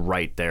 and it's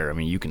right there. I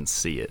mean, you can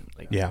see it.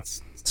 Like,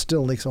 it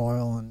still leaks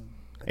oil, and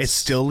it's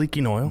still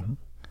leaking oil.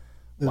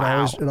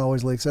 Mm-hmm. It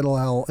always leaks. It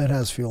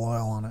has fuel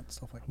oil on it.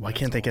 Stuff like that. Why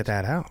can't they get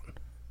that out?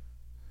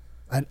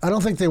 I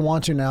don't think they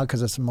want to now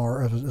because it's a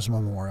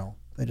memorial.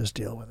 They just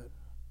deal with it.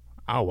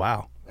 Oh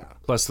wow.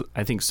 Plus,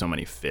 I think so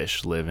many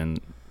fish live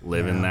in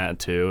that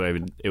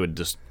too. It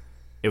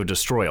would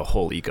destroy a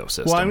whole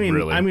ecosystem. Well,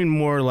 really. I mean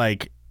more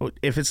like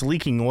if it's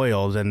leaking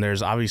oil, then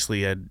there's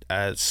obviously a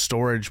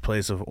storage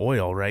place of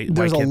oil, right?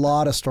 There's a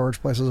lot of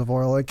storage places of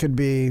oil. It could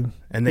be,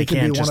 and they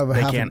can't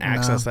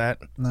access that.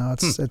 No,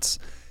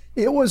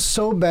 it was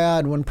so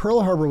bad when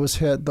Pearl Harbor was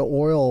hit. The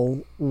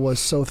oil was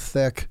so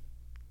thick,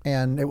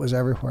 and it was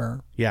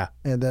everywhere. Yeah,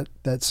 and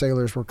that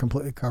sailors were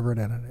completely covered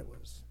in it.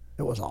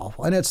 It was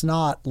awful, and it's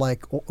not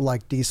like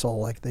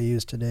diesel like they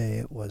use today.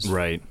 It was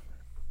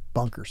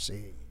bunker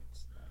C.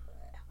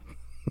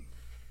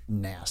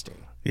 Nasty.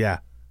 Yeah.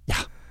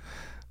 Yeah.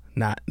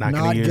 Not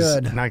gonna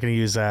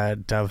use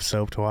Dove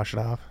soap to wash it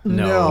off.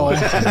 No,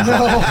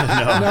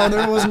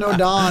 there was no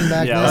Dawn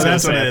back then. Oh,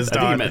 that's what it is. I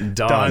think you meant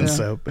Dawn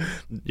soap.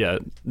 Yeah,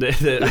 they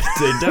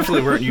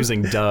definitely weren't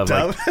using Dove.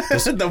 Dove, like,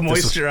 the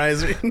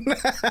moisturizer.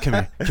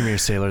 Come here,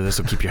 sailor. This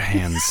will keep your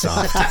hands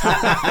soft.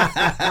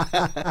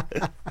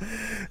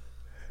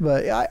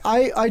 But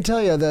I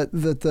tell you that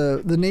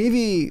the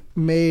Navy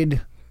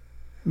made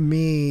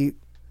me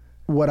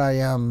what I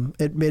am.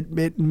 It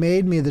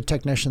made me the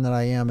technician that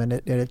I am, and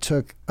it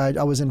took.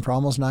 I was in for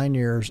almost 9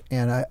 years,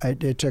 and I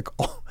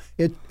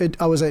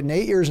was at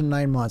 8 years and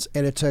 9 months,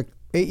 and it took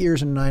 8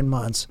 years and 9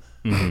 months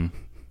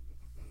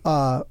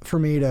for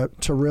me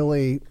to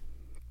really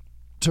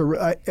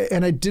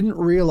and I didn't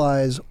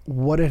realize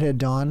what it had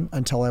done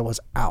until I was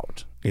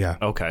out. Yeah.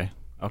 Okay.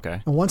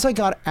 And once I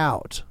got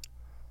out,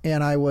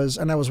 and I was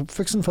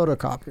fixing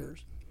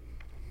photocopiers,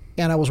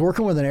 and I was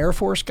working with an Air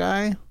Force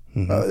guy.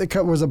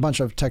 It was a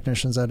bunch of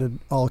technicians that had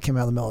all came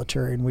out of the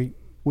military, and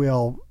we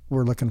all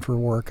were looking for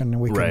work, and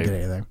we couldn't get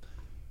anything.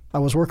 I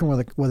was working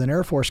with an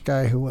Air Force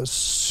guy who was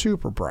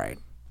super bright,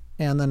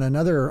 and then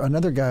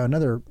another guy,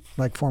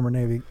 like former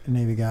Navy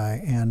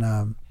guy, and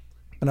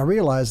I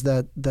realized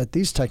that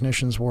these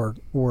technicians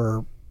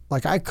were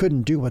like, I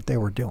couldn't do what they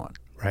were doing.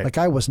 Right. Like,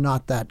 I was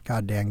not that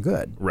goddamn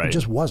good. Right. It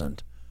just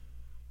wasn't.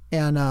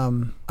 And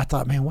I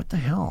thought, man, what the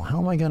hell? How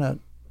am I gonna?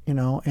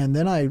 And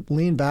then I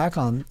leaned back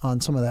on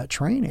some of that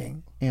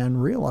training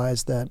and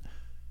realized that,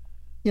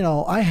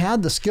 I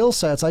had the skill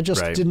sets. I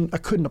just I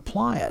couldn't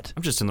apply it.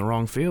 I'm just in the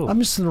wrong field.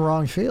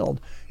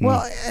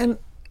 Well, and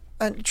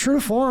true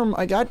to form,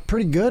 I got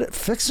pretty good at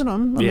fixing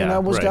them. I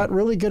got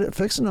really good at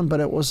fixing them, but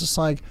it was just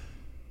like,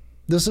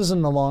 this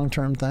isn't a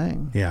long-term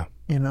thing. Yeah.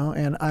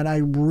 And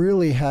I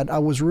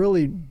was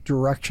really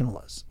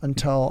directionless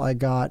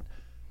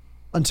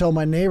until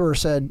my neighbor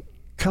said,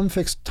 come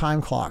fix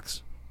time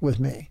clocks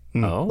with me.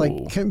 Oh. Like,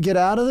 get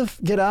out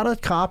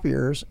of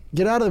copiers,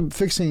 get out of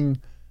fixing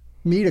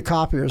meter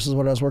copiers is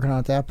what I was working on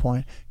at that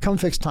point. Come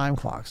fix time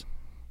clocks.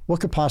 What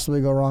could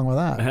possibly go wrong with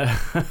that?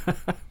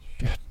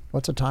 Shit.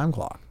 what's a time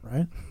clock,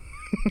 right?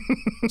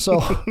 So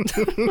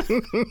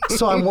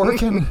I'm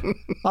working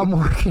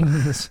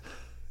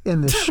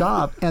in this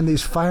shop, and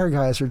these fire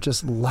guys are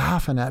just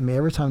laughing at me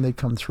every time they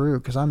come through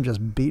because I'm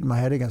just beating my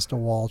head against a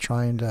wall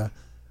trying to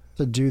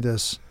do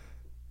this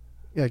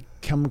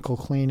chemical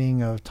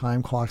cleaning of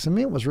time clocks. I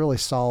mean, it was really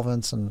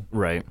solvents and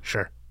Right.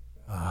 Sure.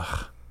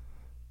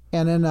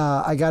 And then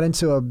I got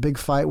into a big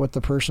fight with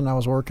the person I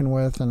was working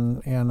with,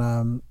 and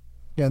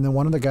then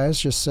one of the guys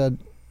just said,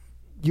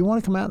 "You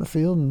want to come out in the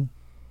field and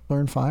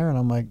learn fire?" And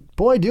I'm like,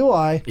 "Boy, do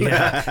I!"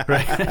 Yeah.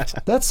 Right.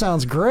 That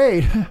sounds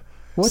great.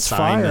 What's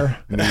Sign fire?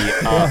 me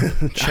up.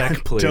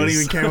 Check, please. Don't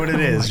even care what it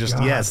is. Just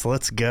God. yes,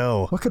 let's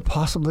go. What could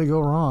possibly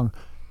go wrong?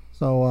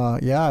 So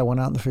I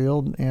went out in the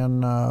field,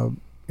 and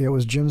it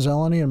was Jim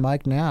Zeleny and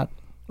Mike Nat.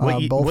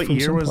 What both from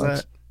year was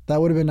Simplex. that?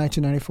 That would have been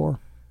 1994.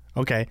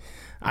 Okay,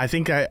 I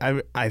think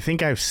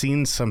I've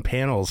seen some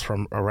panels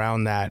from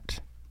around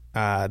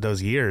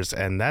those years,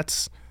 and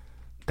that's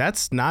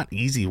not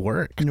easy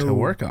work to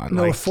work on.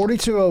 No, Like,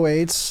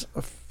 4208s,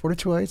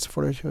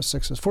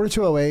 4206s,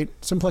 4208,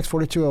 Simplex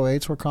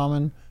 4208s were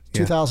common.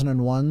 Yeah.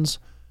 2001s,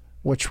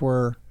 which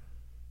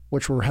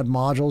had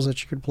modules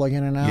that you could plug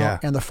in and out. Yeah.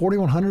 And the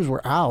 4100s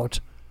were out.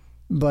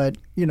 But,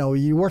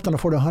 you worked on a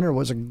 4100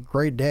 was a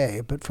great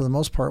day. But for the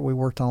most part, we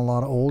worked on a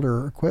lot of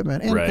older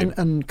equipment and, Right.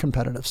 and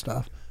competitive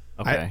stuff.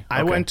 Okay.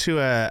 I went to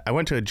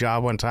a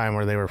job one time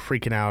where they were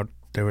freaking out.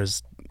 There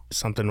was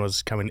something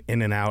was coming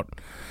in and out,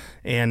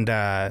 and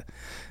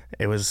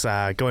it was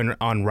going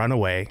on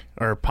runaway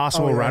or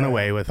possible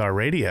runaway with our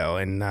radio,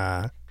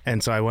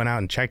 and so I went out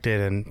and checked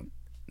it, and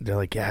they're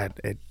like, yeah,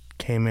 it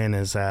came in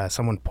as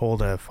someone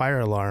pulled a fire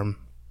alarm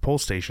pull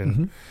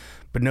station,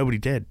 but nobody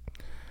did.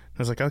 I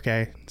was like,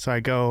 okay, so I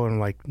go and I'm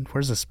like,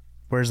 where's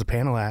the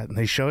panel at? And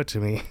they show it to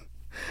me.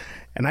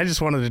 And I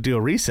just wanted to do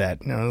a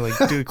reset,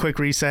 like do a quick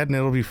reset and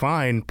it'll be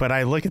fine. But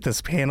I look at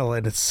this panel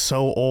and it's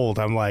so old.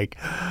 I'm like,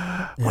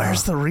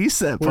 where's the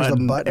reset Where's the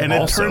button? button? And it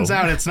Also- turns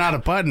out it's not a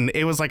button.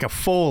 It was like a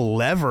full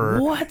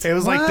lever. What? It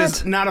was like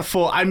this, What? not a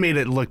full, I made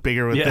it look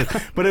bigger with Yeah.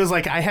 this. But it was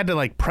like, I had to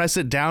like press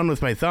it down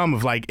with my thumb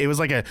of like, it was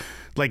like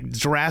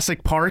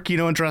Jurassic Park,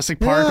 in Jurassic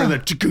Park where the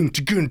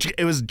chigung,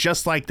 it was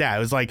just like that. It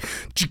was like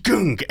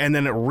chigung, and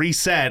then it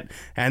reset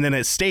and then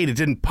it stayed. It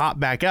didn't pop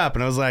back up.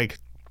 And I was like,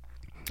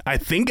 I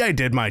think I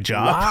did my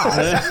job.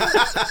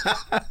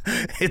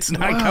 It's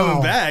not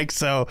coming back.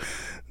 So,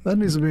 That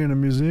needs to be in a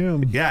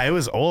museum. yeah, it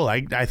was old.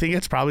 I think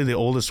it's probably the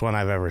oldest one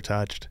I've ever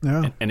touched.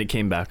 Yeah. And it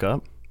came back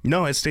up.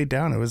 No, it stayed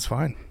down. It was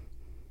fine.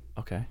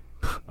 Okay.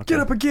 Get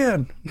up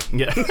again.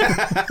 Yeah.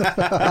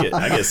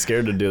 I get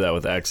scared to do that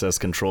with access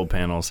control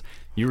panels.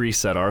 You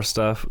reset our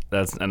stuff,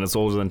 and it's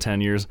older than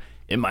 10 years,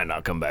 it might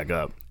not come back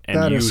up. And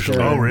That is usually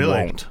scary. Oh, really?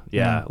 won't.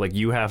 Yeah. Like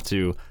you have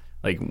to,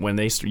 like when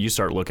you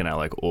start looking at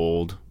like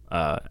old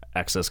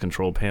access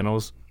control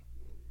panels,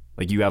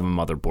 like you have a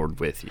motherboard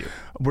with you.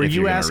 Were if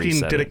you you're gonna asking,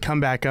 reset did it come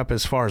back up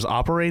as far as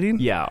operating?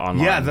 Yeah,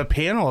 online. Yeah, the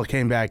panel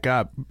came back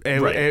up.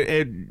 Right.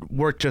 It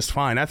worked just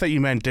fine. I thought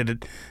you meant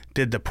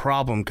did the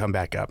problem come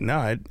back up?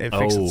 No, it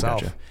fixed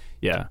itself. Gotcha.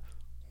 Yeah.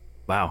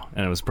 Wow.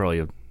 And it was probably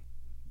a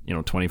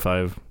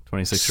 25,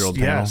 26-year-old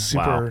panel.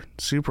 Yeah,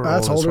 super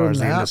That's old as older far as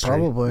than the that, industry.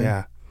 probably.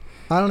 Yeah.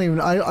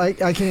 I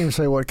can't even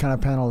say what kind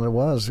of panel it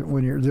was. The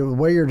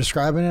way you're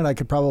describing it, I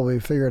could probably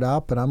figure it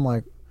out, but I'm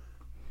like,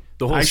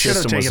 The whole I should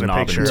have system was taken a knob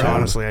and picture. tube.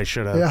 Honestly, I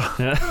should have.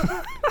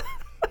 yeah.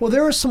 Well,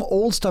 there was some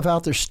old stuff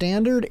out there,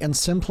 Standard and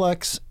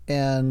Simplex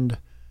and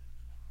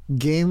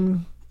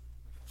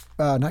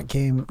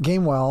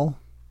Gamewell.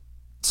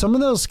 Some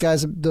of those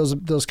guys,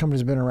 those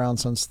companies have been around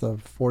since the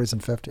 40s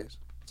and 50s.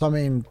 So I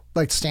mean,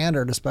 like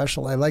Standard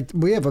especially. Like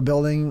we have a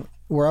building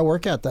where I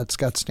work at that's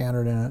got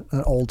Standard in it,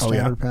 an old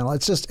Standard panel.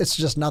 It's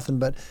just nothing,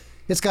 but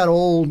it's got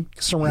old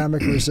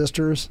ceramic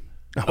resistors.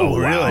 Oh,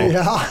 really?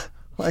 Yeah,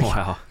 like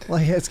Wow.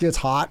 like it gets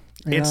hot.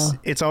 you know?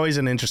 It's always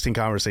an interesting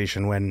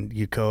conversation when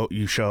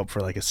you show up for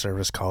like a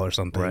service call or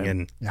something, Right.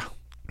 and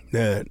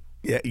Yeah.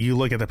 you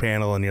look at the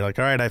panel and you're like,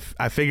 all right,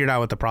 I figured out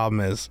what the problem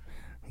is.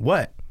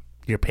 What?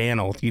 Your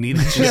panel. You need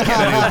to just get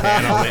a new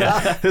panel,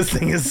 man. This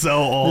thing is so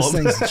old.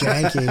 This thing's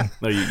janky.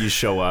 No, you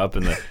show up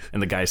and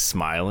the guy's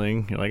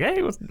smiling. You're like,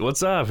 hey,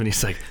 what's up? And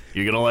he's like,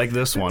 you're gonna like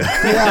this one.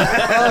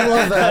 Yeah, I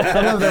love that.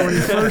 I love that when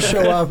you first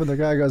show up and the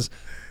guy goes,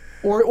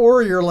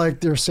 or you're like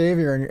their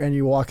savior and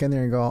you walk in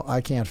there and go,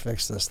 I can't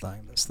fix this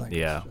thing. This thing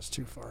Yeah. is just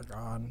too far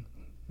gone.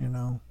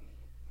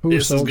 Who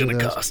This is sold you gonna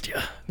this? cost you.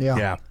 Yeah.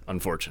 Yeah.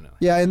 Unfortunately.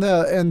 Yeah, and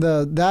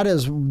that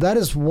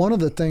is one of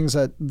the things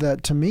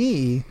that to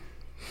me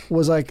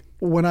was like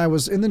when I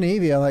was in the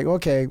Navy, I like,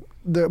 okay,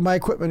 my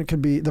equipment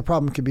the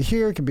problem could be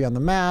here, it could be on the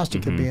mast,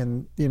 it could be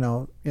in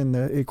in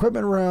the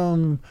equipment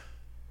room.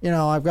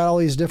 I've got all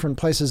these different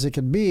places it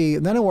could be.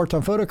 And then I worked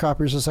on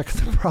photocopiers. It's like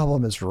the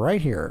problem is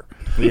right here.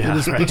 Yeah, It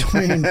is right.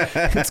 between.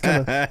 It's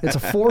a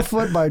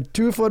 4-foot by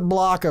 2-foot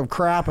block of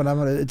crap, and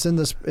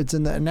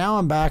now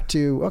I'm back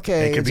to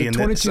okay. It could it's be a in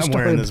 22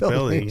 somewhere in story this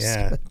building,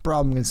 yeah.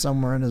 Problem is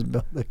somewhere in this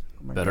building.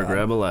 Oh my Better God.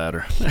 grab a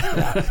ladder.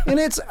 And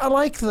I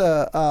like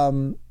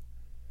the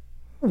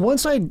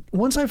once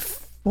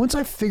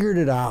I figured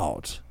it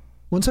out,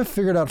 once I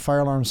figured out fire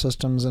alarm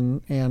systems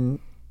and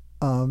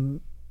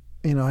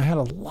you know, I had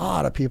a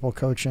lot of people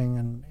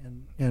coaching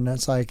and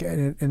it's like,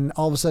 and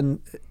all of a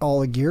sudden all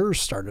the gears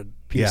started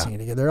piecing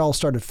together. They all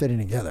started fitting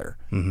together.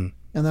 Mm-hmm.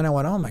 And then I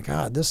went, oh my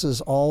God, this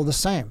is all the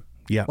same.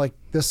 Yeah. Like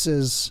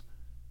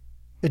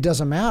it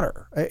doesn't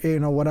matter, you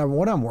know, what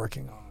I'm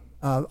working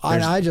on.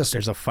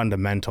 There's a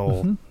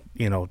fundamental,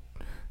 you know,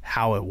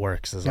 how it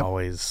works is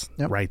always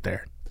right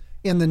there.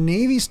 And the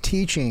Navy's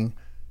teaching,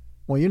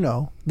 well, you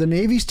know, the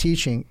Navy's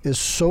teaching is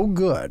so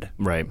good.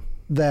 Right.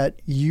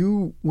 That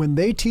when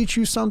they teach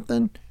you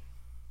something,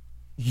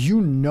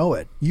 you know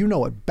it. You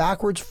know it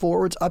backwards,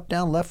 forwards, up,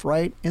 down, left,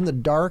 right, in the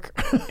dark.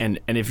 and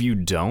if you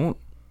don't,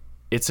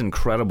 it's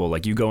incredible.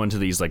 Like you go into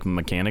these like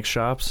mechanic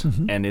shops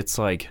and it's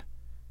like,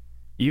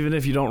 even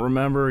if you don't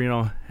remember, you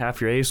know,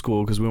 half your A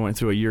school, because we went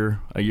through a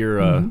year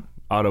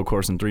auto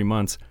course in 3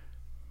 months,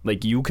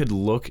 like you could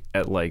look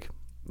at like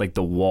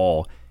the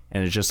wall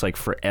and it's just like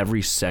for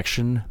every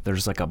section,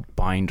 there's like a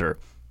binder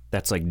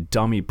that's like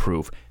dummy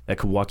proof that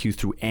could walk you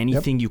through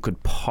anything you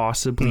could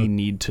possibly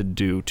need to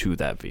do to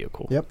that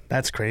vehicle. Yep.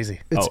 That's crazy.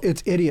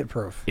 It's idiot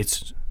proof.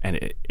 It's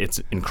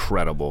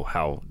incredible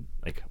how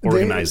like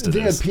organized it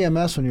is. They had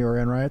PMS when you were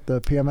in, right?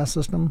 The PMS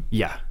system?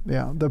 Yeah.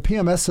 Yeah. The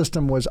PMS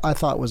system I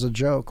thought was a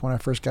joke when I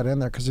first got in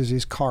there because there's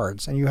these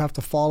cards and you have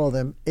to follow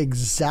them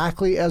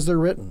exactly as they're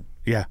written.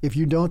 Yeah. If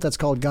you don't, that's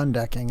called gun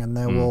decking and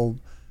they will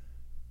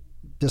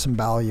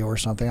disembowel you or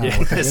something. I don't know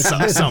what it's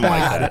something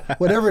bad. like that.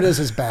 Whatever it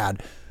is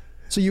bad.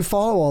 So you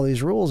follow all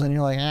these rules and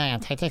you're like, I'm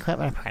going to take the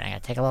equipment apart. I'm going to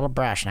take a little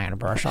brush and I'm going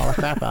to brush all the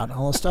crap out and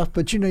all this stuff.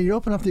 But, you know, you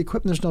open up the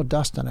equipment, there's no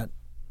dust in it.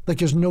 Like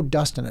there's no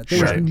dust in it.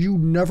 Right. You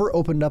never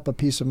opened up a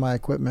piece of my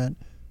equipment,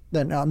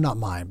 not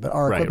mine, but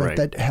our equipment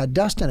that had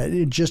dust in it.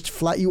 It just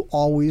flat. It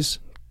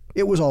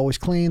was always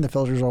clean. The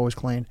filters were always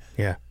clean.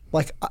 Yeah.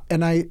 Like,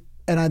 then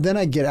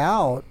I get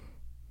out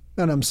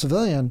and I'm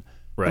civilian.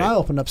 Right. And I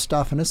open up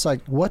stuff and it's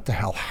like, what the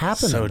hell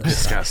happened? So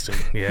disgusting.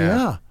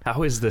 Yeah.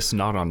 How is this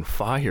not on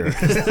fire?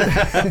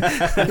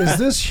 Is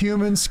this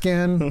human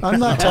skin? I'm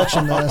not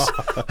touching this.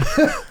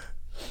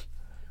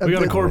 We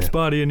got a corpse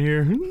body in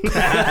here.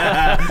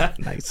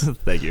 Nice.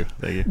 Thank you.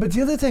 But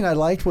the other thing I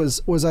liked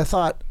was I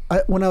thought,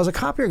 when I was a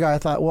copier guy, I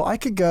thought, well, I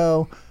could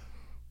go,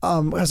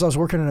 as I was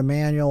working in a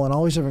manual and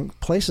all these different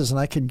places, and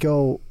I could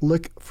go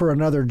look for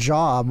another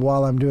job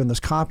while I'm doing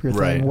this copier thing.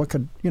 Right. What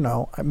could, you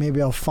know,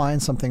 maybe I'll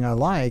find something I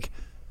like.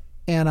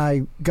 And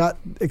I got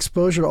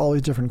exposure to all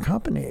these different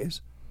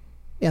companies.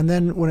 And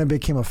then when I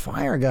became a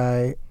fire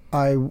guy,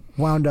 I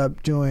wound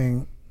up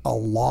doing a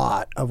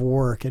lot of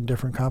work in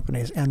different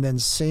companies and then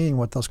seeing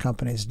what those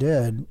companies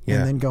did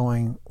and then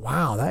going,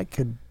 wow,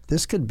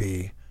 this could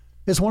be.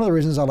 It's one of the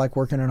reasons I like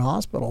working in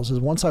hospitals is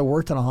once I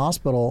worked in a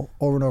hospital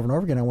over and over and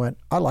over again, I went,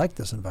 I like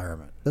this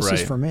environment. This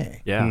is for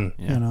me. Yeah.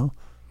 You know?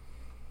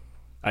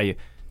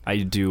 I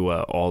do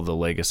all the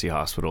legacy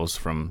hospitals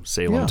from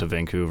Salem to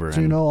Vancouver.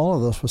 So you know all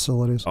of those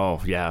facilities.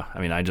 Oh, yeah. I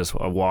mean, I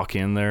walk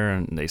in there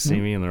and they see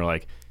me and they're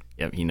like,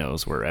 yep, he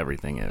knows where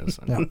everything is.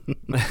 Yeah.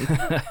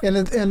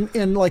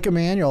 and like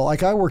Emmanuel,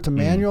 like I worked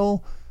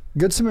Emmanuel,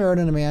 Good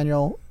Samaritan,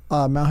 Emmanuel,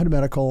 Mount Hood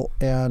Medical,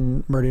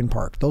 and Meridian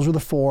Park. Those were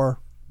the 4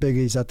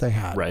 biggies that they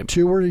had. Right.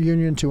 2 were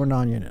union, 2 were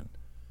non-union.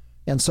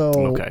 And so,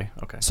 okay.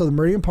 So the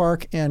Meridian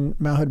Park and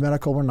Mount Hood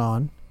Medical were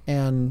non,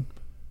 and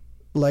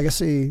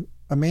Legacy,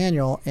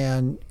 Emmanuel,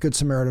 and Good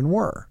Samaritan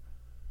were.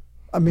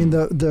 I mean,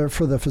 the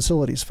for the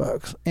facilities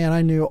folks, and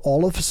I knew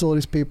all the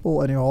facilities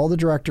people. I knew all the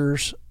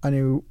directors. I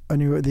knew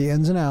the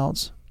ins and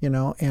outs. You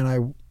know, and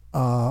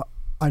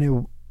I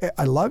knew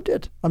I loved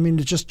it. I mean,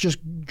 it just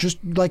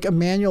like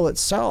Emmanuel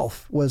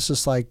itself was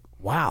just like,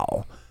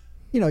 wow.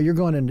 You know, you're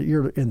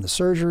in the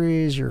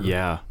surgeries. You're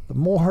the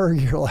morgue.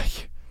 You're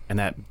like, and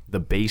that the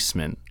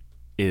basement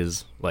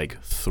is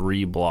like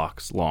 3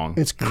 blocks long.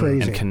 It's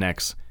crazy and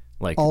connects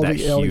like all that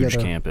huge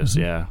together. campus.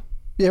 Yeah,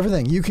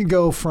 everything. You can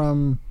go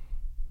from.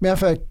 Matter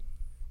of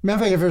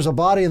fact, if there's a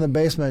body in the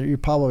basement, you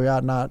probably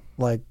ought not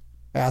like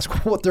ask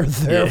what they're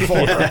there for.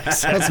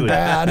 Exactly.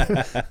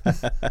 That's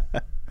bad.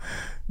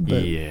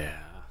 Yeah.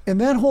 And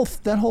that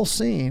whole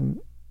scene,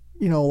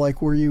 you know,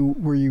 like where you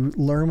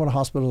learn what a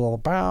hospital is all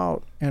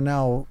about, and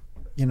now,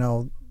 you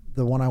know,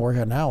 the one I work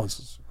at now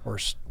is, of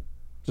course,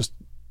 just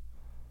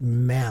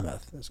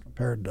mammoth as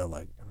compared to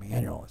like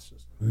Emmanuel. It's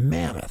just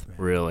mammoth, man.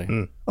 Really?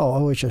 Mm. Oh,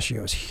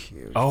 OHSU is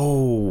huge.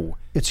 Oh,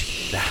 it's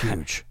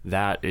huge.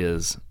 That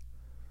is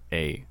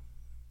a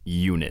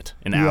unit,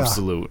 an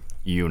absolute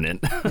unit.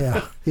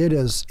 Yeah, it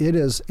is,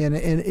 and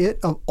it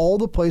of all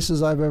the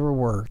places I've ever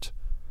worked,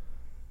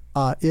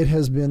 it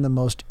has been the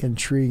most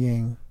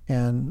intriguing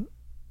and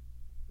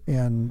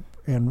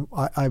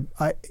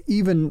I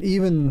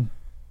even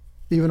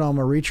on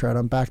my retread,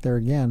 I'm back there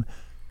again.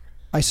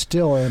 I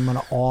still am in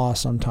awe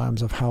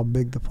sometimes of how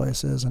big the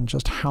place is and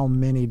just how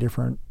many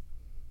different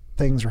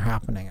things are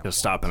happening. Just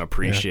stop and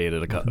appreciate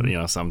it, you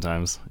know,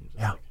 sometimes.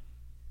 Yeah.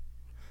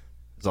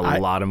 There's a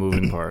lot of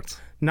moving parts.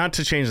 Not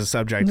to change the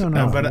subject,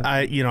 but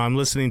I'm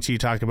listening to you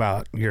talk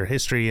about your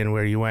history and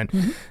where you went,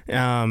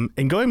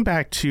 and going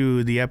back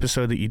to the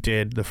episode that you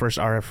did,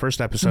 our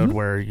first episode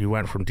where you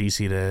went from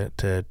DC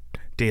to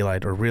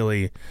daylight, or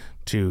really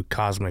to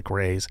cosmic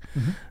rays.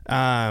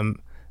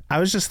 I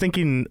was just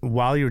thinking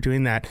while you were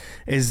doing that,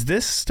 is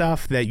this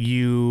stuff that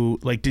you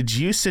like? Did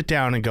you sit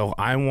down and go,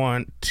 I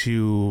want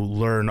to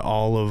learn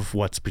all of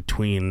what's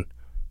between,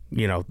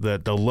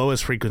 the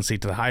lowest frequency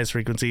to the highest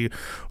frequency,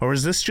 or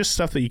is this just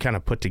stuff that you kind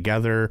of put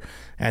together,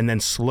 and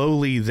then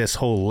slowly this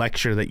whole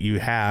lecture that you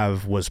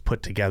have was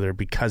put together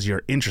because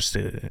you're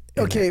interested in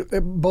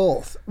it?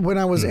 Both. When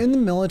I was in the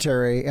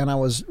military and I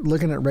was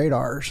looking at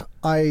radars,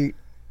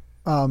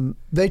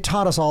 they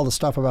taught us all the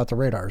stuff about the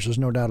radars. There's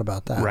no doubt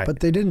about that. Right.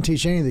 But they didn't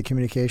teach any of the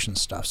communication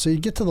stuff. So you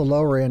get to the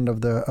lower end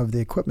of the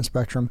equipment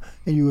spectrum,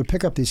 and you would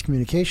pick up these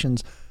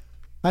communications.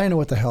 I didn't know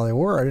what the hell they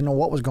were. I didn't know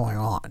what was going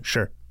on.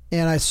 Sure.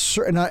 And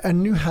I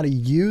knew how to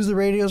use the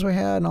radios we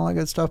had and all that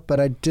good stuff, but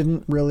I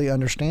didn't really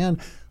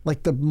understand.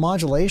 Like the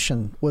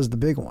modulation was the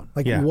big one.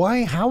 Like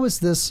why? How is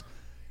this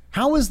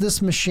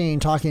machine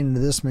talking to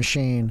this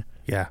machine?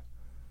 Yeah.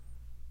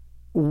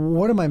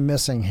 What am I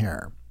missing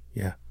here?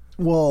 Yeah.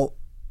 Well,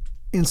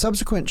 in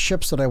subsequent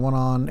ships that I went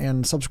on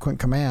and subsequent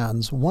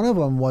commands, one of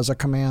them was a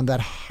command that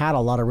had a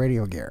lot of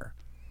radio gear,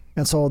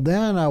 and so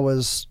then I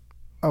was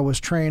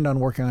trained on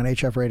working on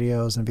HF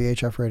radios and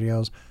VHF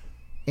radios,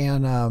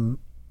 and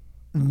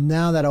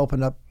now that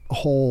opened up a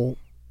whole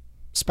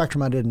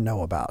spectrum I didn't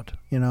know about,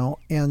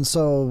 and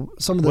so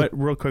some of the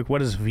real quick,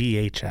 what is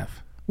VHF?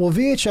 Well,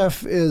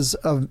 VHF is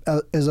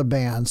a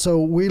band. So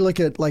we look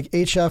at like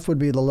HF would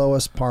be the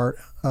lowest part.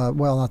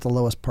 Well, not the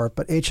lowest part,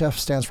 but HF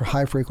stands for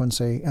high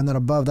frequency, and then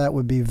above that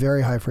would be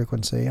very high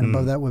frequency, and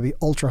above that would be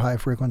ultra high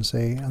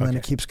frequency, and then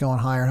it keeps going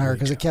higher and higher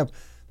because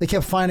they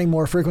kept finding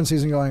more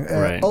frequencies and going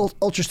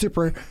ultra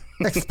super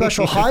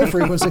special high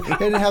frequency. They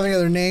didn't have any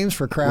other names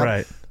for crap,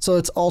 right? So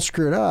it's all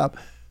screwed up.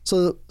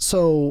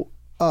 So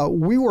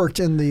we worked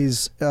in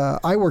these.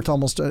 I worked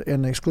almost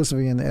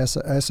exclusively in the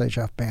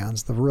SHF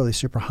bands, the really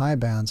super high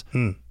bands.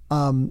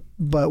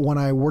 But when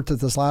I worked at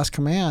this last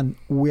command,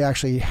 we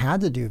actually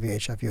had to do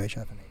VHF,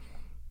 UHF, and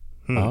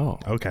HF. Oh,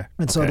 okay.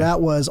 And so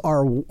that was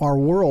our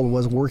world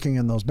was working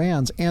in those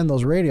bands and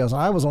those radios.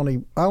 I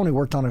only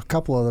worked on a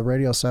couple of the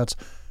radio sets,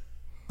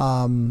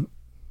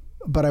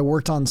 but I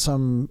worked on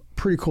some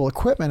pretty cool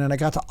equipment, and I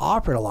got to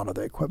operate a lot of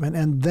the equipment.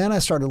 And then I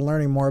started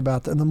learning more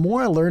about and the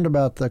more I learned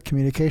about the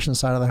communication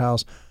side of the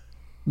house,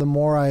 the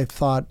more I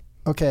thought,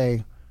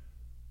 okay,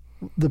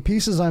 the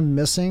pieces I'm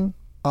missing,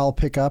 I'll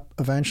pick up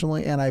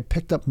eventually. And I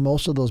picked up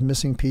most of those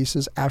missing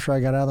pieces after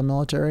I got out of the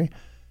military,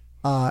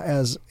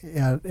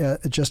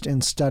 just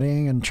in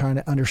studying and trying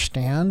to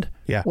understand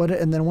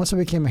and then once I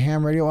became a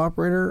ham radio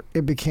operator,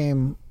 it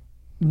became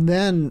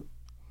then,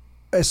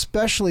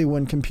 especially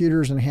when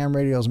computers and ham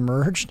radios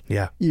merged,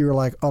 you were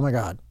like, oh my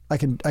God, I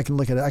can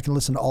look at it. I can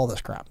listen to all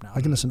this crap now.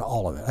 I can listen to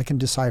all of it. I can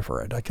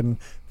decipher it. I can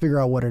figure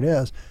out what it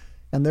is.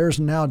 And there's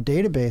now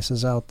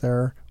databases out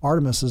there.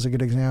 Artemis is a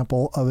good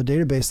example of a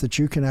database that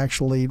you can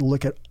actually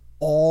look at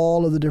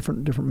all of the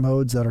different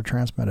modes that are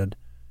transmitted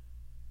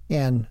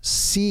and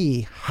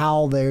see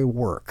how they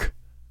work.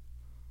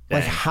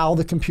 Like how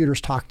the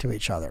computers talk to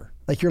each other.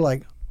 Like you're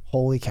like,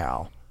 holy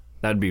cow.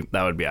 That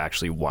would be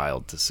actually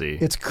wild to see.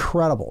 It's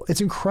incredible.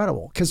 It's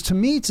incredible. Because to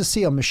me, to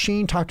see a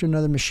machine talk to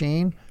another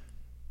machine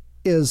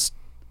is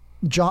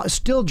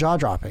still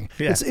jaw-dropping.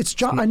 Yeah.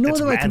 I know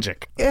it's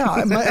magic.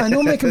 I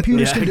know my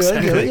computers can do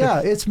exactly. it.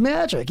 Yeah, it's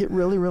magic. It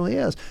really, really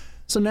is.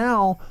 So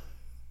now,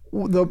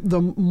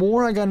 the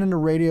more I got into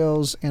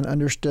radios and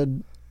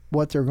understood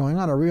what they're going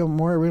on, the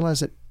more I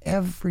realized that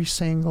every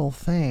single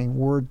thing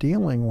we're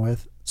dealing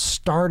with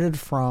started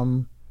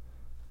from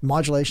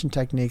modulation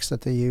techniques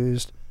that they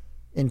used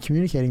in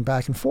communicating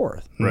back and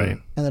forth. Right.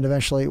 And then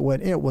eventually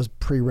it was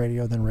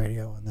pre-radio, then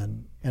radio,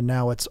 and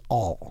now it's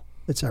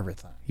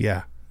everything.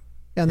 Yeah.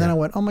 And then I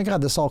went, oh my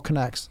God, this all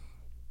connects.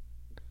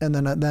 And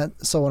then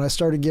so when I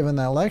started giving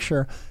that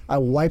lecture, I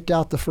wiped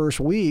out the first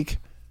week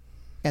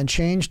and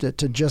changed it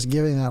to just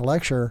giving that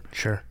lecture.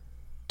 Sure.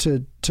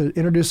 To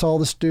introduce all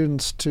the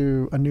students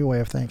to a new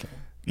way of thinking.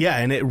 Yeah,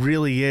 and it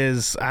really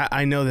is.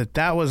 I know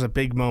that was a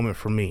big moment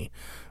for me.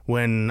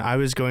 When I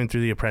was going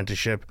through the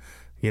apprenticeship,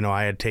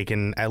 I had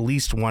taken at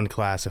least one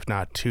class, if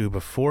not two,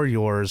 before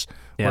yours,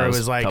 where it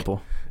was like a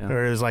couple. Yeah.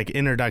 Where it was like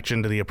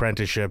introduction to the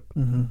apprenticeship.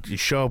 Mm-hmm. You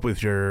show up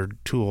with your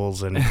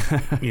tools and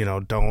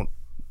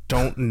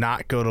don't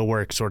not go to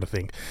work, sort of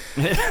thing.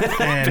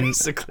 And,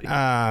 basically,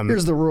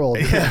 here's the rule: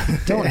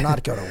 don't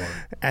not go to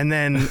work. And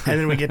then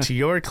we get to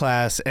your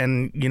class,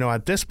 and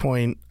at this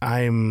point,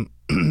 I'm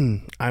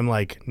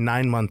like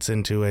 9 months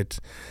into it,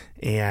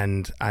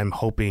 and I'm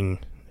hoping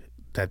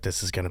that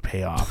this is going to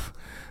pay off.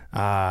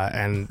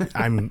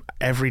 And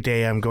every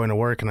day I'm going to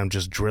work and I'm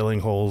just drilling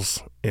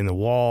holes in the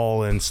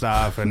wall and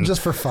stuff, and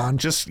just for fun.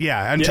 Just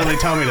until they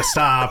tell me to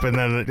stop, and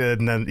then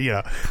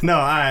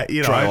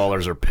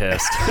drywallers are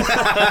pissed.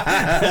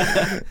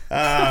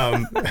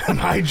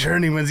 My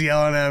journeyman's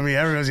yelling at me.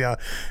 Everyone's yelling.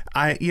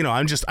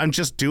 I'm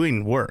just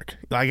doing work.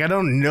 Like I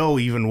don't know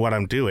even what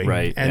I'm doing.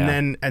 Right.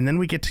 And then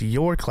we get to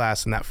your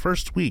class, and that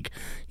first week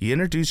you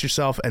introduce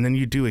yourself, and then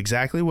you do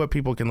exactly what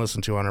people can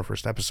listen to on our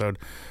first episode.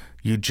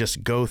 You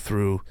just go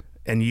through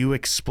and you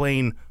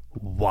explain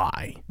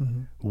why.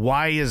 Mm-hmm.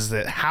 Why is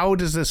that? How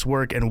does this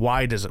work, and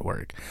why does it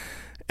work?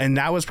 And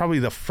that was probably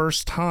the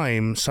first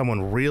time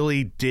someone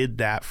really did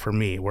that for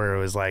me, where it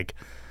was like,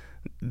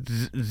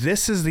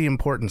 this is the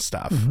important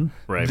stuff. Mm-hmm.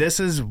 Right.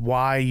 This is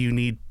why you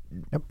need,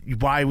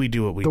 why we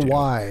do what we do. The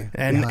why.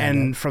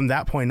 And from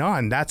that point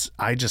on,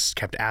 I just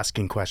kept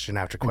asking question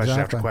after question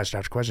after question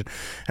after question.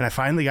 And I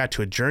finally got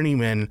to a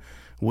journeyman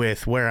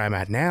with where I'm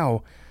at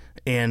now.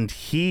 And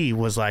he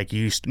was like,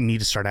 you need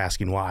to start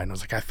asking why. And I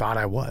was like, I thought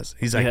I was.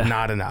 He's like,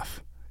 not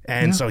enough.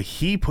 And so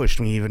he pushed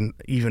me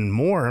even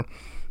more.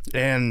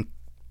 And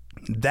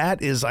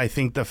that is, I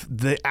think,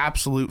 the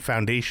absolute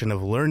foundation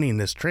of learning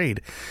this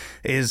trade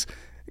is,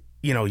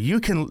 you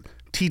can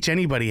teach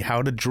anybody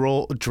how to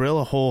drill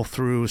a hole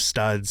through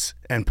studs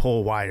and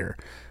pull wire.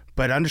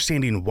 But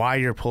understanding why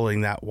you're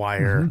pulling that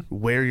wire, mm-hmm.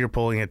 where you're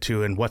pulling it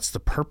to, and what's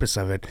the purpose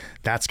of it,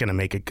 that's going to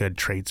make a good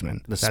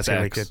tradesman. That's going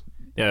to make it.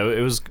 Yeah,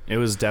 it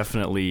was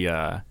definitely,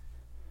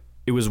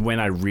 it was when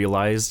I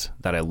realized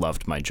that I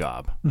loved my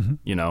job,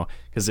 mm-hmm.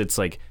 Because it's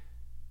like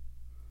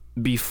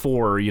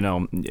before,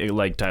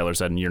 like Tyler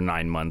said, you're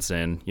 9 months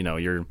in, you got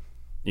your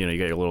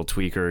little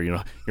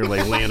tweaker, you're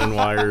like landing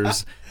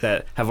wires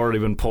that have already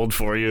been pulled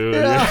for you.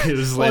 Yeah. You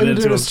just all you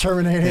do is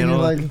terminate, and you're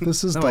like,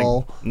 this is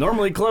dull. Like,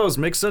 normally closed,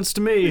 makes sense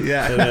to me.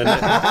 Yeah.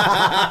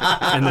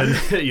 And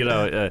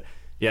then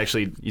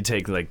you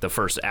take like the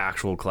first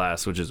actual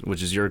class, which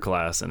is your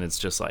class, and it's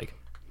just like,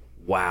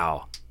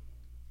 wow,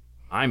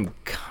 I'm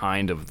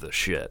kind of the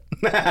shit.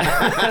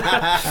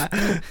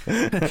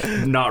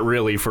 Not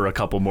really for a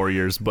couple more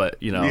years,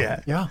 but Yeah.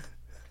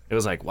 It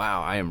was like,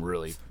 wow, I am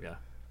really,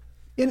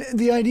 And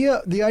the idea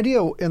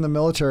in the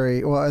military,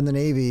 in the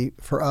Navy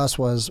for us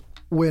was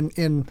when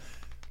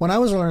I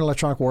was learning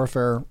electronic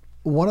warfare,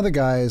 one of the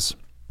guys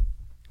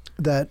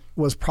that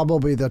was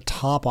probably the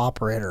top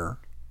operator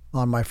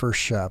on my first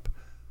ship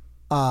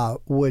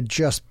would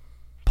just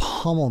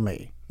pummel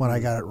me when I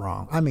got it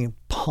wrong. I mean,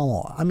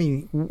 pummel. I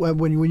mean,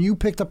 when you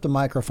picked up the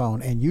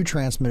microphone and you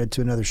transmitted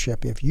to another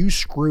ship, if you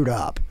screwed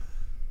up,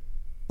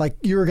 like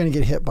you were going to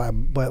get hit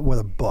with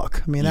a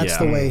book. I mean, that's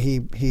the way he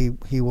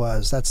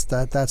was. That's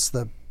the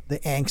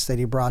angst that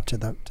he brought to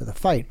the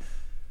fight.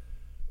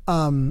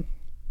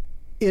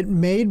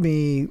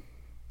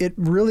 It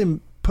really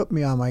put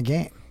me on my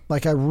game.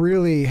 Like I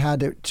really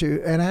had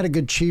to, and I had a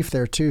good chief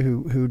there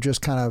too, who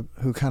kind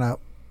of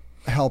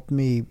helped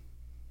me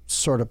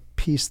sort of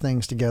piece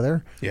things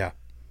together. Yeah.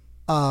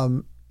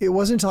 It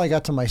wasn't until I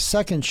got to my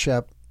second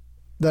ship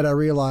that I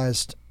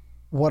realized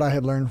what I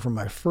had learned from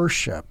my first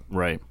ship.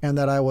 Right. And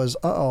that I was,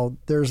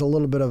 there's a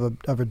little bit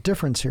of a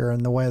difference here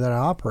in the way that I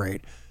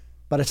operate.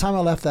 By the time I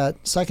left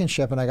that second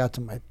ship and I got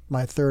to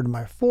my third and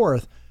my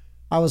fourth,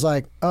 I was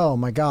like, oh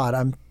my God,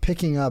 I'm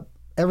picking up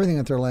everything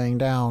that they're laying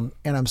down,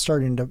 and I'm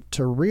starting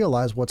to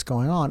realize what's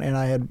going on. And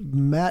I had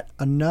met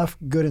enough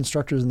good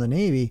instructors in the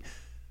Navy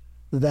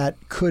that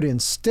could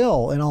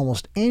instill in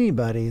almost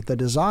anybody the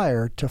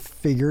desire to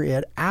figure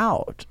it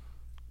out.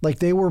 Like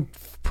they were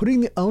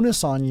putting the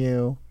onus on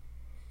you.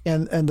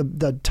 And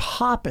the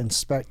top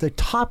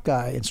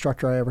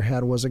instructor I ever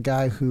had was a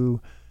guy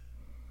who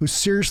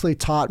seriously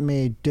taught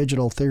me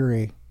digital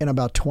theory in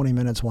about 20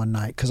 minutes one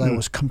night, because I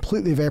was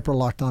completely vapor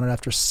locked on it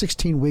after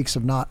 16 weeks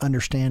of not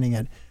understanding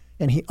it,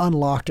 and he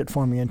unlocked it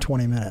for me in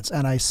 20 minutes.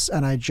 And I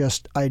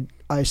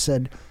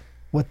said,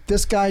 what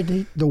this guy,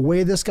 the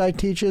way this guy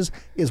teaches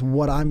is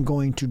what I'm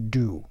going to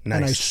do. Nice.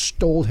 And I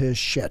stole his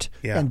shit.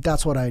 Yeah. And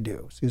that's what I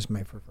do. Excuse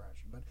me for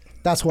French, but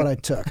that's what I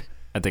took.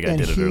 I think I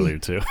did it earlier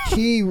too.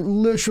 He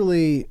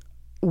literally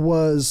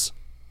was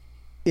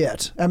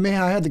it. I mean,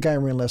 I had the guy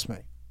re-enlist me.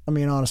 I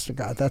mean, honest to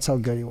God, that's how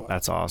good he was.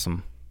 That's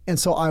awesome. And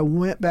so I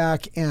went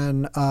back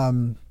and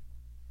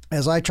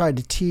as I tried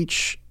to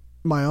teach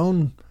my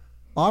own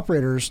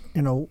operators,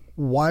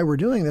 why we're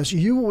doing this,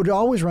 you would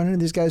always run into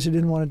these guys who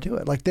didn't want to do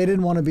it. Like they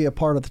didn't want to be a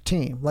part of the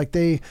team. Like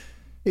they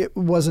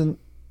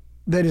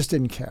just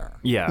didn't care.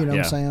 Yeah. You know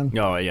what I'm saying?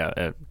 Oh,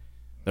 yeah.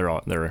 They're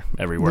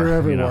everywhere. They're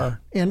everywhere.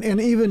 And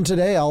even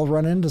today I'll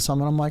run into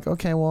someone. I'm like,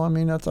 okay, well, I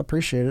mean, that's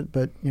appreciated,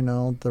 but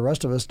the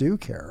rest of us do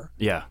care.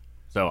 Yeah.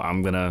 So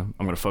I'm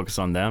gonna focus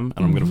on them,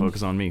 and I'm gonna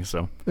focus on me.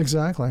 So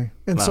exactly.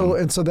 And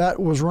so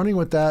that was running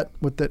with that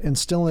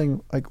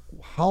instilling, like,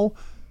 how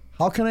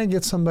can I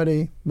get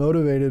somebody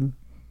motivated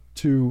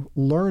to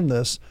learn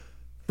this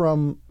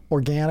from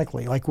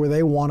organically, like where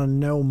they want to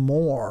know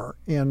more.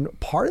 And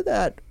part of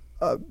that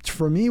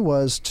for me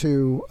was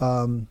to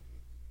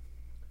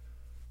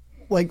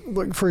like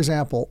for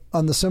example,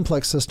 on the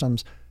simplex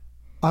systems,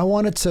 I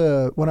wanted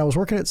to, when I was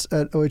working at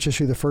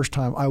OHSU the first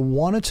time, I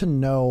wanted to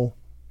know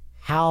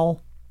how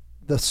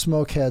the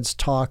smokeheads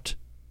talked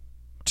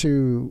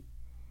to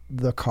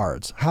the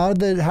cards? How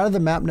did the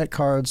MapNet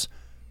cards?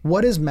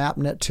 What is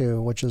MapNet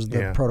 2, which is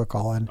the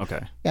protocol,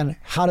 and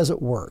how does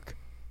it work?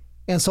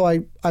 And so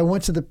I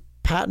went to the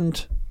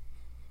patent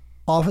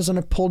office and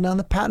I pulled down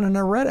the patent and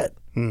I read it.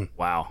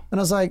 Wow. And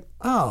I was like,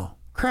 oh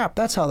crap,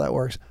 that's how that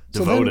works.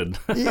 Devoted.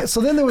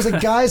 So then there was a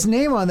guy's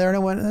name on there, and I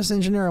went, this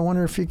engineer, I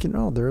wonder if he can.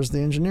 Oh, there's the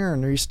engineer,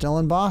 and he's still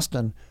in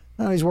Boston.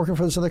 Oh, he's working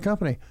for this other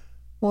company.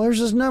 Well, there's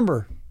his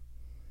number.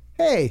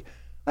 Hey,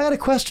 I had a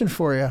question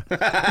for you.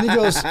 And he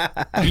goes,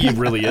 he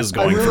really is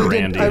going for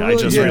Randy. I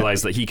just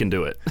realized that he can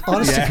do it.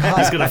 Honest to God,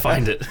 he's gonna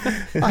find it.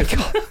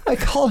 I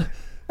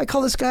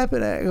call this guy up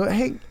and I go,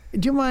 hey,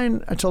 do you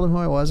mind? I told him who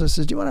I was. I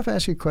said, do you mind if I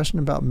ask you a question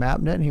about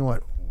MapNet? And he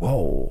went,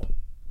 whoa.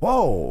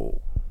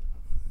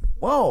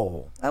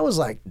 That was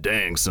like,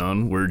 dang,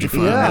 son, where'd you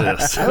find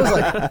this? I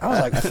was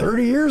like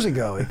 30 years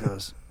ago.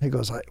 He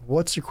goes,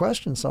 what's your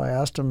question? So I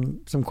asked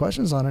him some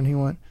questions on it, and he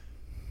went,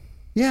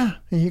 yeah.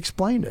 And he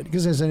explained it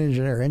because he's an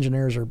engineer.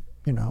 Engineers are,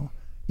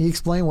 he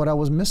explained what I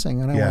was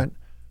missing. And I went,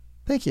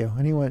 thank you.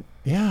 And he went,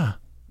 yeah.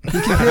 You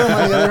can hear him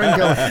on the other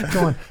end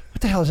going,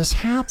 what the hell just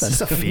happened? Is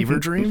this a fever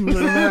dream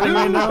that I'm having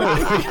right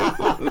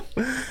now?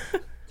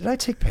 Did I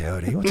take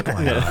peyote? What's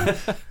going on?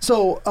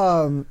 So,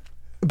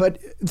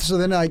 so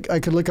then I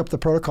could look up the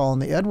protocol,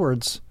 and the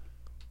Edwards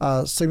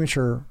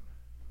signature,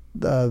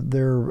 their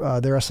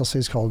SLC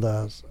is called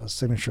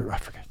signature. I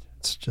forget.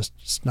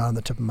 It's not on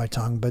the tip of my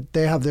tongue, but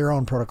they have their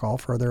own protocol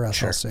for their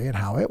SLC and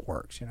how it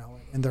works,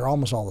 and they're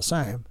almost all the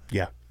same.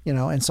 Yeah.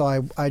 And so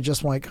I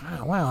just like,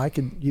 oh, wow,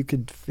 you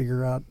could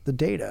figure out the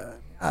data.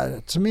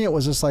 To me, it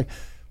was just like,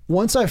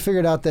 once I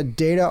figured out that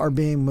data are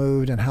being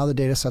moved and how the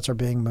data sets are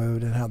being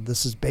moved and how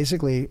this is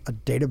basically a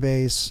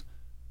database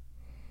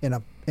in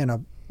a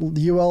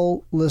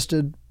UL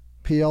listed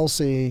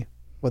PLC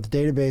with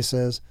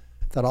databases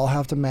that all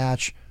have to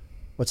match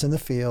what's in the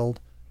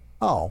field.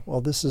 Oh, well,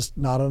 this is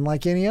not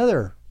unlike any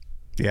other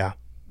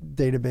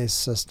database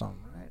system,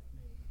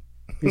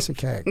 right? Piece of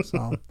cake.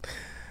 So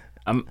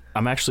I'm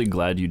actually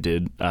glad you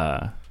did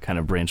kind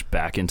of branch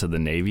back into the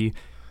Navy,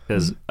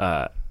 because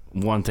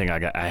one thing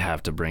I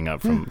have to bring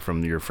up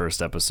from your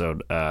first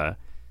episode, the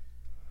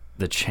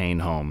chain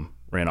home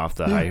ran off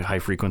the high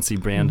frequency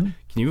band.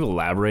 Can you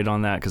elaborate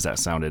on that? Because that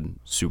sounded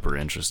super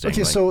interesting.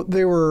 Okay, so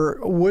they were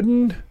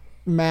wooden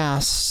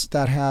masts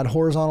that had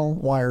horizontal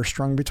wires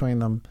strung between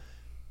them,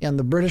 and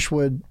the British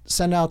would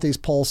send out these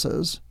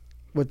pulses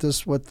with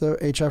the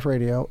HF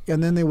radio,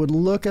 and then they would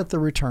look at the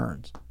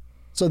returns.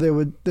 So they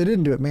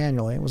didn't do it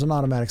manually. It was an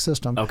automatic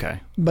system. Okay.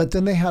 But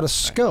then they had a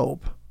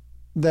scope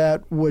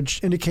that would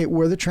indicate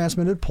where the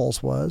transmitted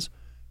pulse was,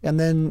 and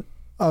then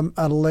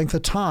a length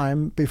of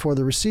time before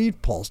the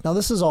received pulse. Now,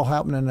 this is all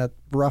happening at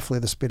roughly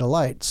the speed of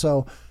light.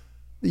 So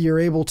you're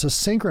able to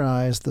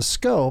synchronize the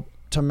scope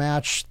to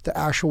match the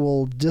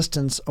actual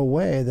distance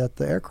away that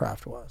the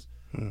aircraft was.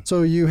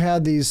 So you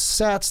had these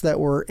sets that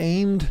were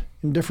aimed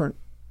in different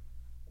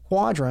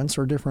quadrants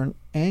or different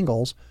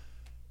angles,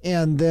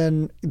 and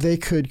then they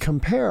could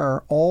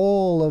compare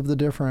all of the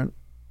different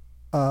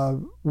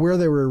where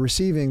they were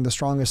receiving the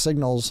strongest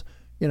signals,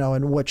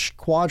 in which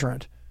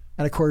quadrant.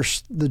 And of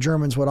course, the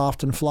Germans would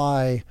often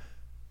fly,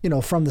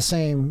 from the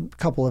same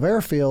couple of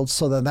airfields,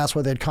 so then that's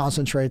where they'd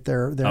concentrate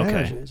their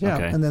energies. Yeah.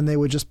 And then they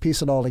would just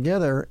piece it all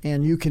together,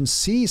 and you can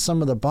see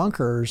some of the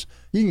bunkers.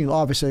 You can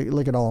obviously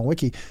look at it all on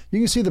Wiki. You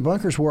can see the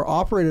bunkers were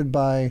operated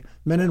by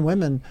men and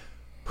women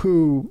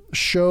who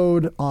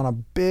showed on a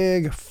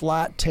big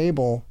flat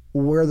table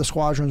where the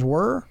squadrons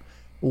were,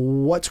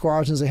 what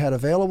squadrons they had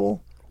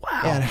available,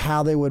 and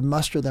how they would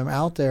muster them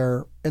out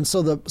there. And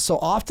so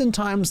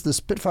oftentimes the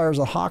Spitfires,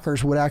 the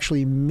Hawkers, would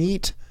actually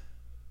meet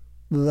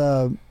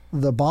the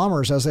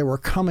bombers as they were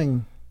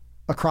coming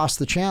across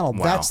the channel.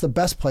 Wow. That's the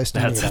best place to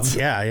meet them.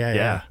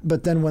 Yeah.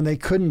 But then when they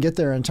couldn't get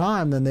there in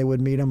time, then they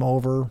would meet them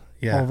over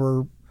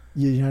the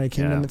United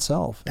Kingdom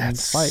itself.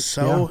 That's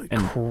so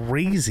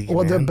crazy.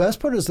 Well, man. the best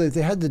part is that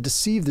they had to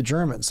deceive the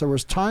Germans. There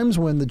was times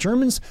when the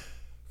Germans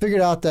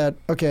figured out that,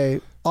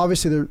 okay,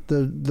 obviously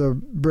the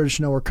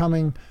British know we're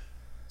coming.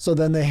 So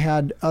then they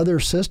had other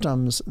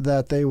systems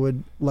that they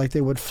would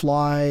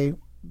fly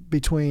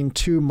between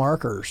two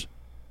markers,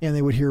 and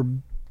they would hear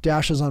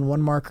dashes on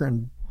one marker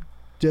and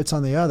dits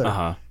on the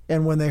other.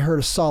 And when they heard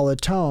a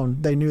solid tone,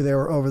 they knew they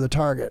were over the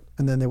target,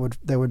 and then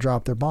they would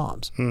drop their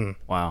bombs.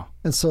 Wow.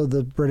 And so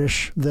the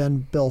British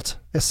then built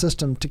a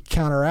system to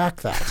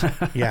counteract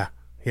that.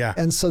 Yeah.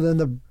 And so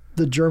then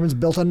the Germans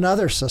built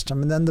another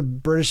system, and then the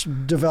British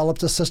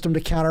developed a system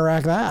to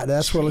counteract that.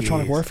 That's where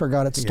electronic warfare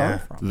got its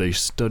start from. They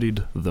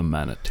studied the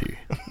manatee.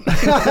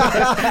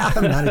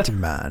 Manatee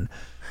man.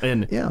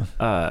 And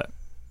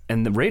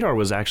and the radar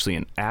was actually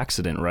an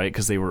accident, right?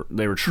 Because they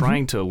were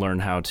trying to learn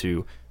how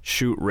to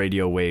shoot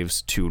radio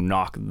waves to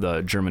knock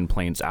the German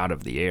planes out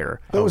of the air.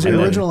 That was the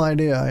original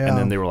idea, yeah. And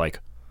then they were like,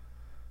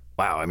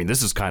 wow, I mean,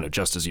 this is kind of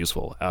just as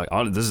useful.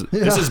 This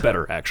is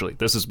better, actually.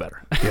 This is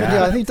better.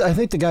 Yeah, I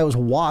think the guy was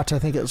Watt. I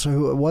think it's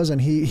who it was, and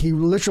he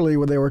literally,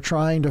 when they were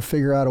trying to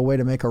figure out a way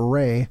to make a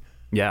ray.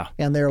 Yeah.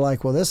 And they're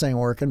like, well, this ain't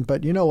working,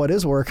 but you know what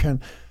is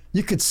working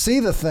you could see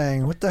the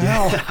thing. What the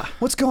hell?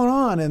 What's going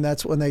on? And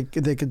that's when they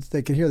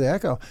could hear the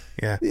echo.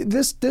 Yeah.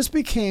 This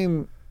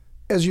became,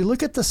 as you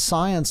look at the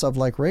science of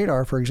like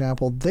radar, for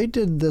example, they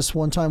did this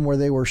one time where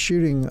they were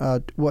shooting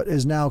what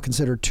is now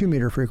considered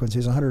 2-meter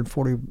frequencies,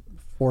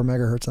 144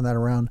 megahertz and that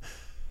around.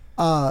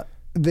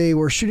 They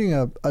were shooting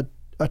a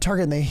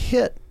target and they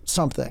hit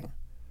something.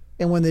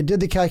 And when they did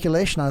the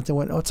calculation on it, they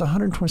went, it's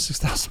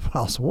 126,000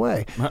 miles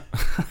away. The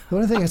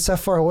only thing that's that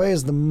far away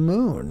is the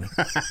moon.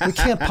 We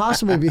can't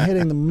possibly be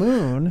hitting the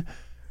moon.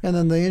 And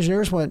then the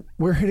engineers went,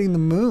 we're hitting the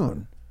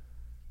moon.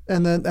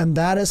 And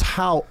that is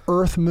how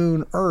Earth,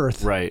 Moon,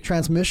 Earth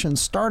transmission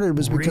started,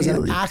 was because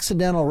an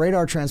accidental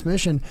radar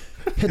transmission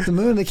hit the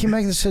moon. They came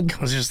back and said, I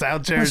was just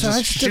out there so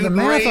just shooting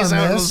rays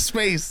out of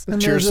space.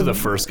 And cheers to the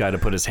first guy to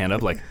put his hand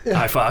up, like,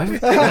 high five.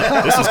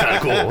 This is kind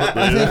of cool.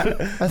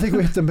 I think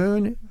we hit the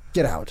moon.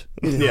 Get out.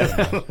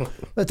 Yeah.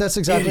 But that's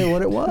exactly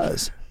what it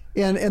was.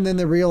 And then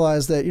they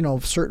realized that,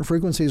 certain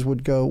frequencies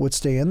would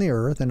stay in the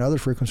earth and other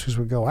frequencies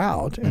would go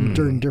out. And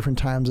during different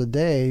times of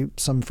day,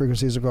 some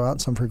frequencies will go out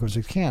and some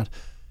frequencies can't.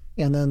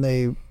 And then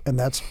and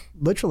that's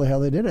literally how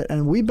they did it.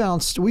 And we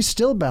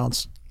still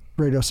bounce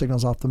radio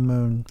signals off the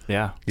moon.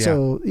 Yeah.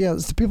 So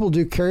the people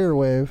do carrier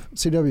wave,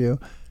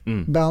 CW,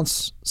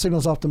 bounce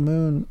signals off the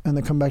moon and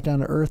then come back down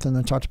to earth and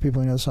then talk to people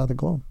on the other side of the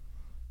globe.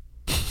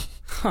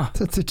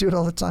 They do it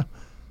all the time.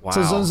 Wow.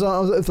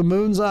 So if the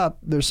moon's up,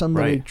 there's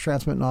somebody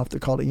transmitting off. They're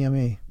called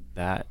EME.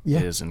 That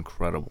is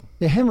incredible.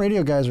 Yeah, ham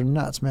radio guys are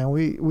nuts, man.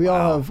 We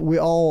all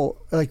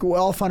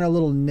find our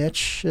little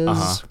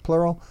niches,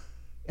 plural,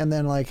 and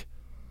then like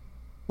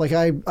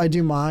I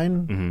do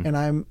mine,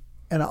 and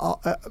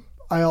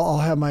I'll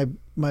have my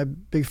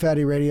big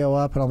fatty radio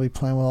up, and I'll be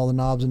playing with all the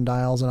knobs and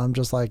dials, and I'm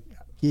just like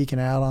geeking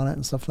out on it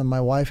and stuff. And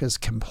my wife is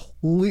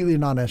completely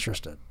not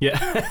interested.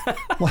 Yeah.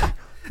 Like,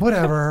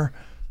 whatever.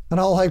 And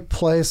I'll like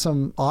play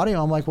some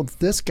audio. I'm like, well,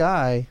 this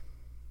guy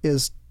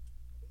is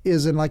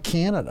in like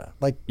Canada,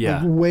 like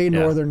way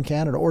northern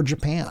Canada or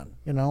Japan.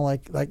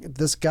 Like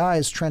this guy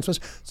is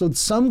transmission. So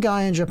some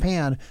guy in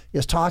Japan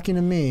is talking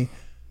to me,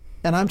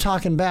 and I'm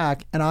talking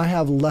back, and I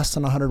have less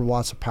than 100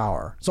 watts of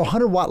power. So a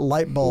 100-watt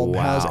light bulb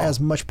has as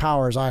much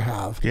power as I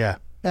have. Yeah.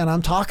 And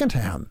I'm talking to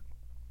him.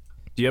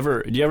 Do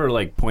you ever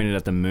like point it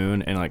at the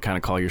moon and like kind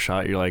of call your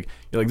shot? You're like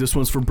this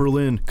one's for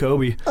Berlin,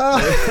 Kobe.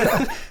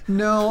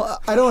 No,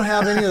 I don't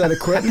have any of that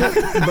equipment,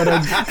 but I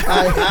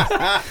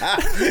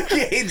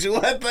Gage,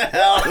 what the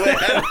hell,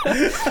 man?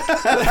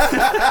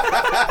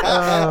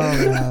 Oh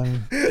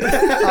man,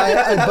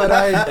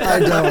 I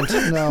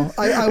don't. No,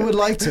 I would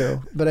like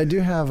to, but I do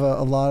have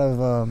a lot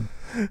of.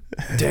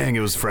 Dang, it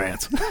was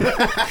France.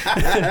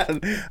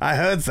 I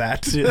heard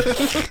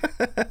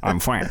that. I'm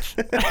French.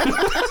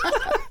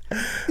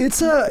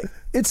 It's a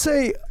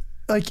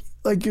like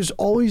there's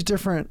always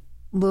different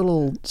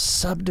little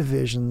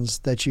subdivisions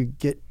that you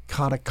get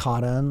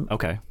caught in.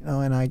 Okay.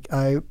 And I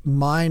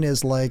mine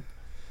is like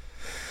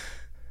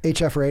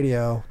HF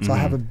radio. So I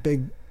have a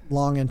big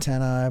long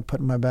antenna I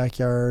put in my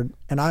backyard,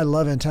 and I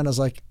love antennas.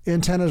 Like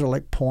antennas are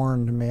like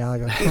porn to me. I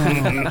go,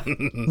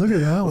 look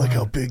at that one. Look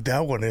how big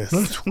that one is.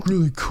 That's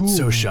really cool.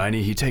 So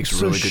shiny. He takes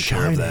really good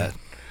care of that.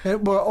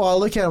 And, well, I'll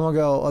look at them and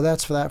I'll go,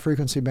 that's for that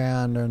frequency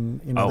band,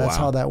 and that's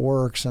how that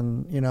works,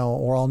 and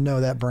or I'll know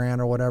that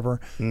brand or whatever.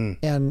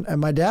 And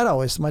my dad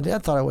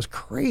thought I was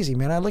crazy,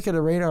 man. I look at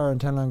a radar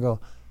antenna and go,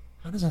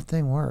 how does that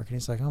thing work? And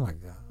he's like, oh my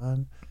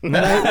god.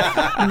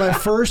 And my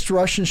first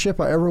Russian ship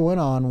I ever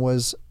went on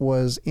was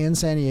in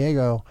San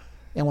Diego,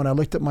 and when I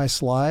looked at my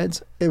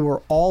slides, it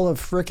were all of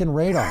frickin'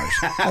 radars.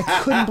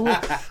 I couldn't believe.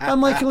 I'm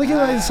like looking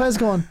at my slides,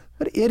 going,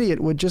 what idiot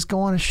would just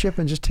go on a ship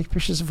and just take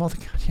pictures of all the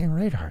goddamn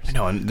radars? I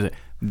know, and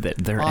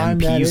their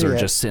MPs are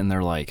just sitting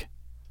there like,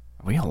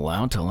 are we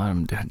allowed to let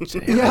him do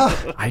it?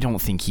 Yeah. I don't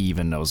think he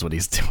even knows what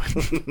he's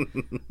doing.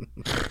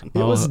 It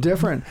was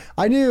different.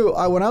 I knew,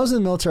 when I was in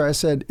the military, I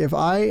said, if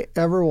I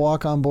ever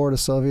walk on board a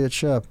Soviet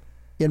ship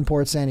in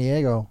Port San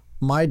Diego,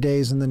 my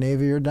days in the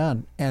Navy are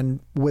done. And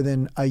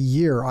within a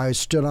year, I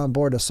stood on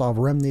board to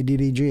Sovremny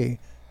DDG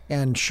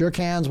and shook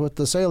hands with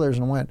the sailors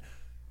and went,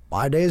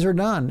 my days are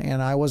done.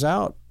 And I was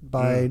out.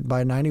 By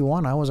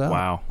 91, I was out.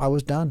 Wow. I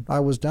was done.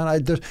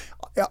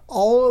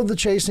 All of the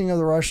chasing of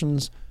the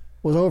Russians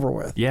was over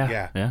with.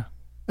 Yeah.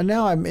 And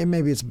now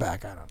maybe it's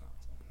back. I don't know.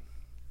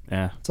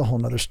 Yeah. It's a whole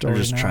nother story.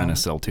 They're just trying to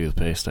sell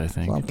toothpaste, I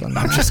think.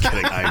 I'm just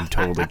kidding. I'm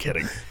totally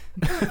kidding.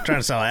 Trying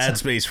to sell ad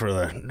space for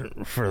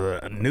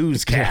the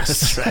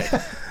newscasts.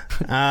 Well,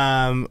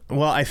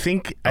 I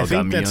think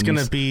that's going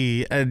to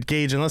be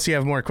Gage. Unless you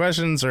have more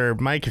questions, or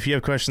Mike, if you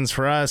have questions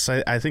for us,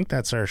 I think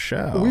that's our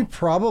show. We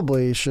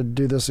probably should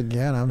do this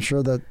again. I'm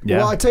sure that. Yeah.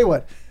 Well, I tell you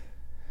what.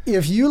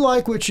 If you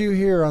like what you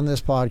hear on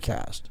this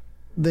podcast,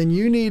 then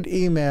you need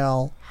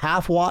email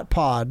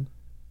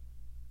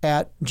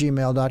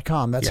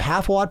halfwattpod@gmail.com. That's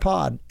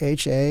halfwattpod,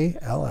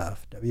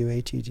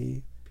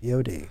 HALFWATTPOD.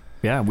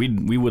 Yeah,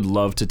 we would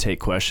love to take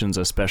questions,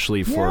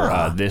 especially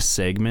for this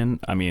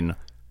segment. I mean,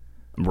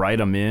 write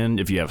them in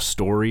if you have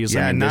stories.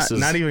 Yeah, I mean,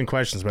 not even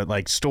questions, but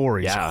like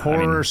stories, Yeah,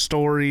 horror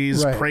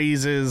stories, Right.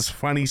 praises,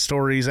 funny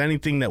stories,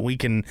 anything that we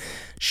can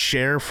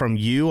share from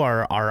you,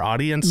 our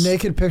audience.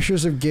 Naked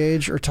pictures of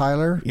Gage or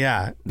Tyler.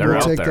 Yeah, They're We'll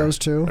out take there. those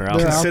too. They're out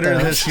They're there. out consider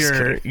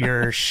there. this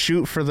your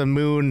shoot for the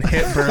moon,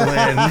 hit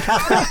Berlin,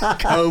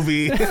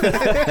 Kobe.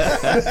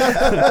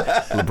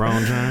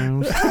 LeBron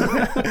James.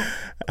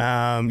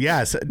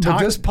 Yes, But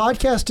this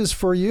podcast is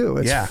for you.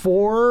 It's Yeah.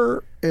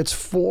 for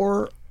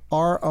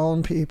our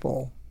own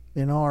people,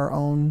 our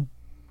own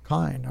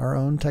kind, our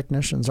own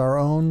technicians, our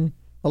own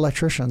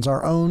electricians,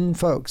 our own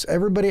folks,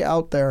 everybody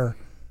out there,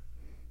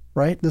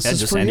 right? This is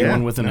Just for anyone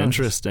you. with an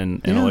interest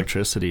in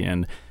electricity.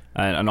 And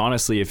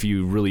honestly, if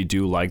you really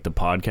do like the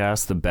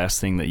podcast, the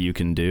best thing that you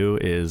can do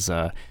is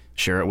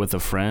share it with a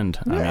friend.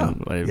 Yeah.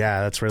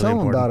 yeah, that's really Tell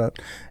them important. about it.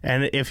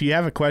 And if you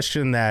have a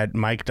question that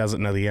Mike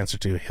doesn't know the answer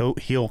to,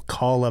 he'll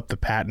call up the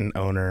patent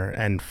owner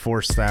and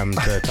force them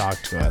to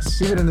talk to us.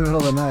 Even in the middle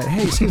of the night.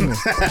 Hey, excuse me.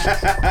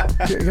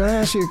 Can I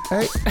ask you?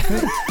 Hey,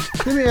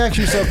 let me ask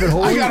you something.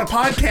 I got a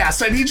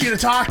podcast. I need you to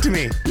talk to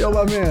me. Yo,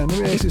 my man. Let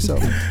me ask you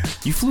something.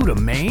 You flew to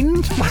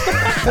Maine?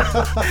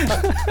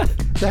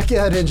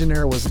 That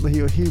engineer was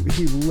he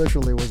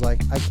literally was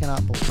like, I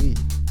cannot believe.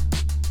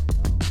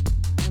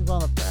 Hands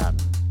on a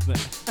patent.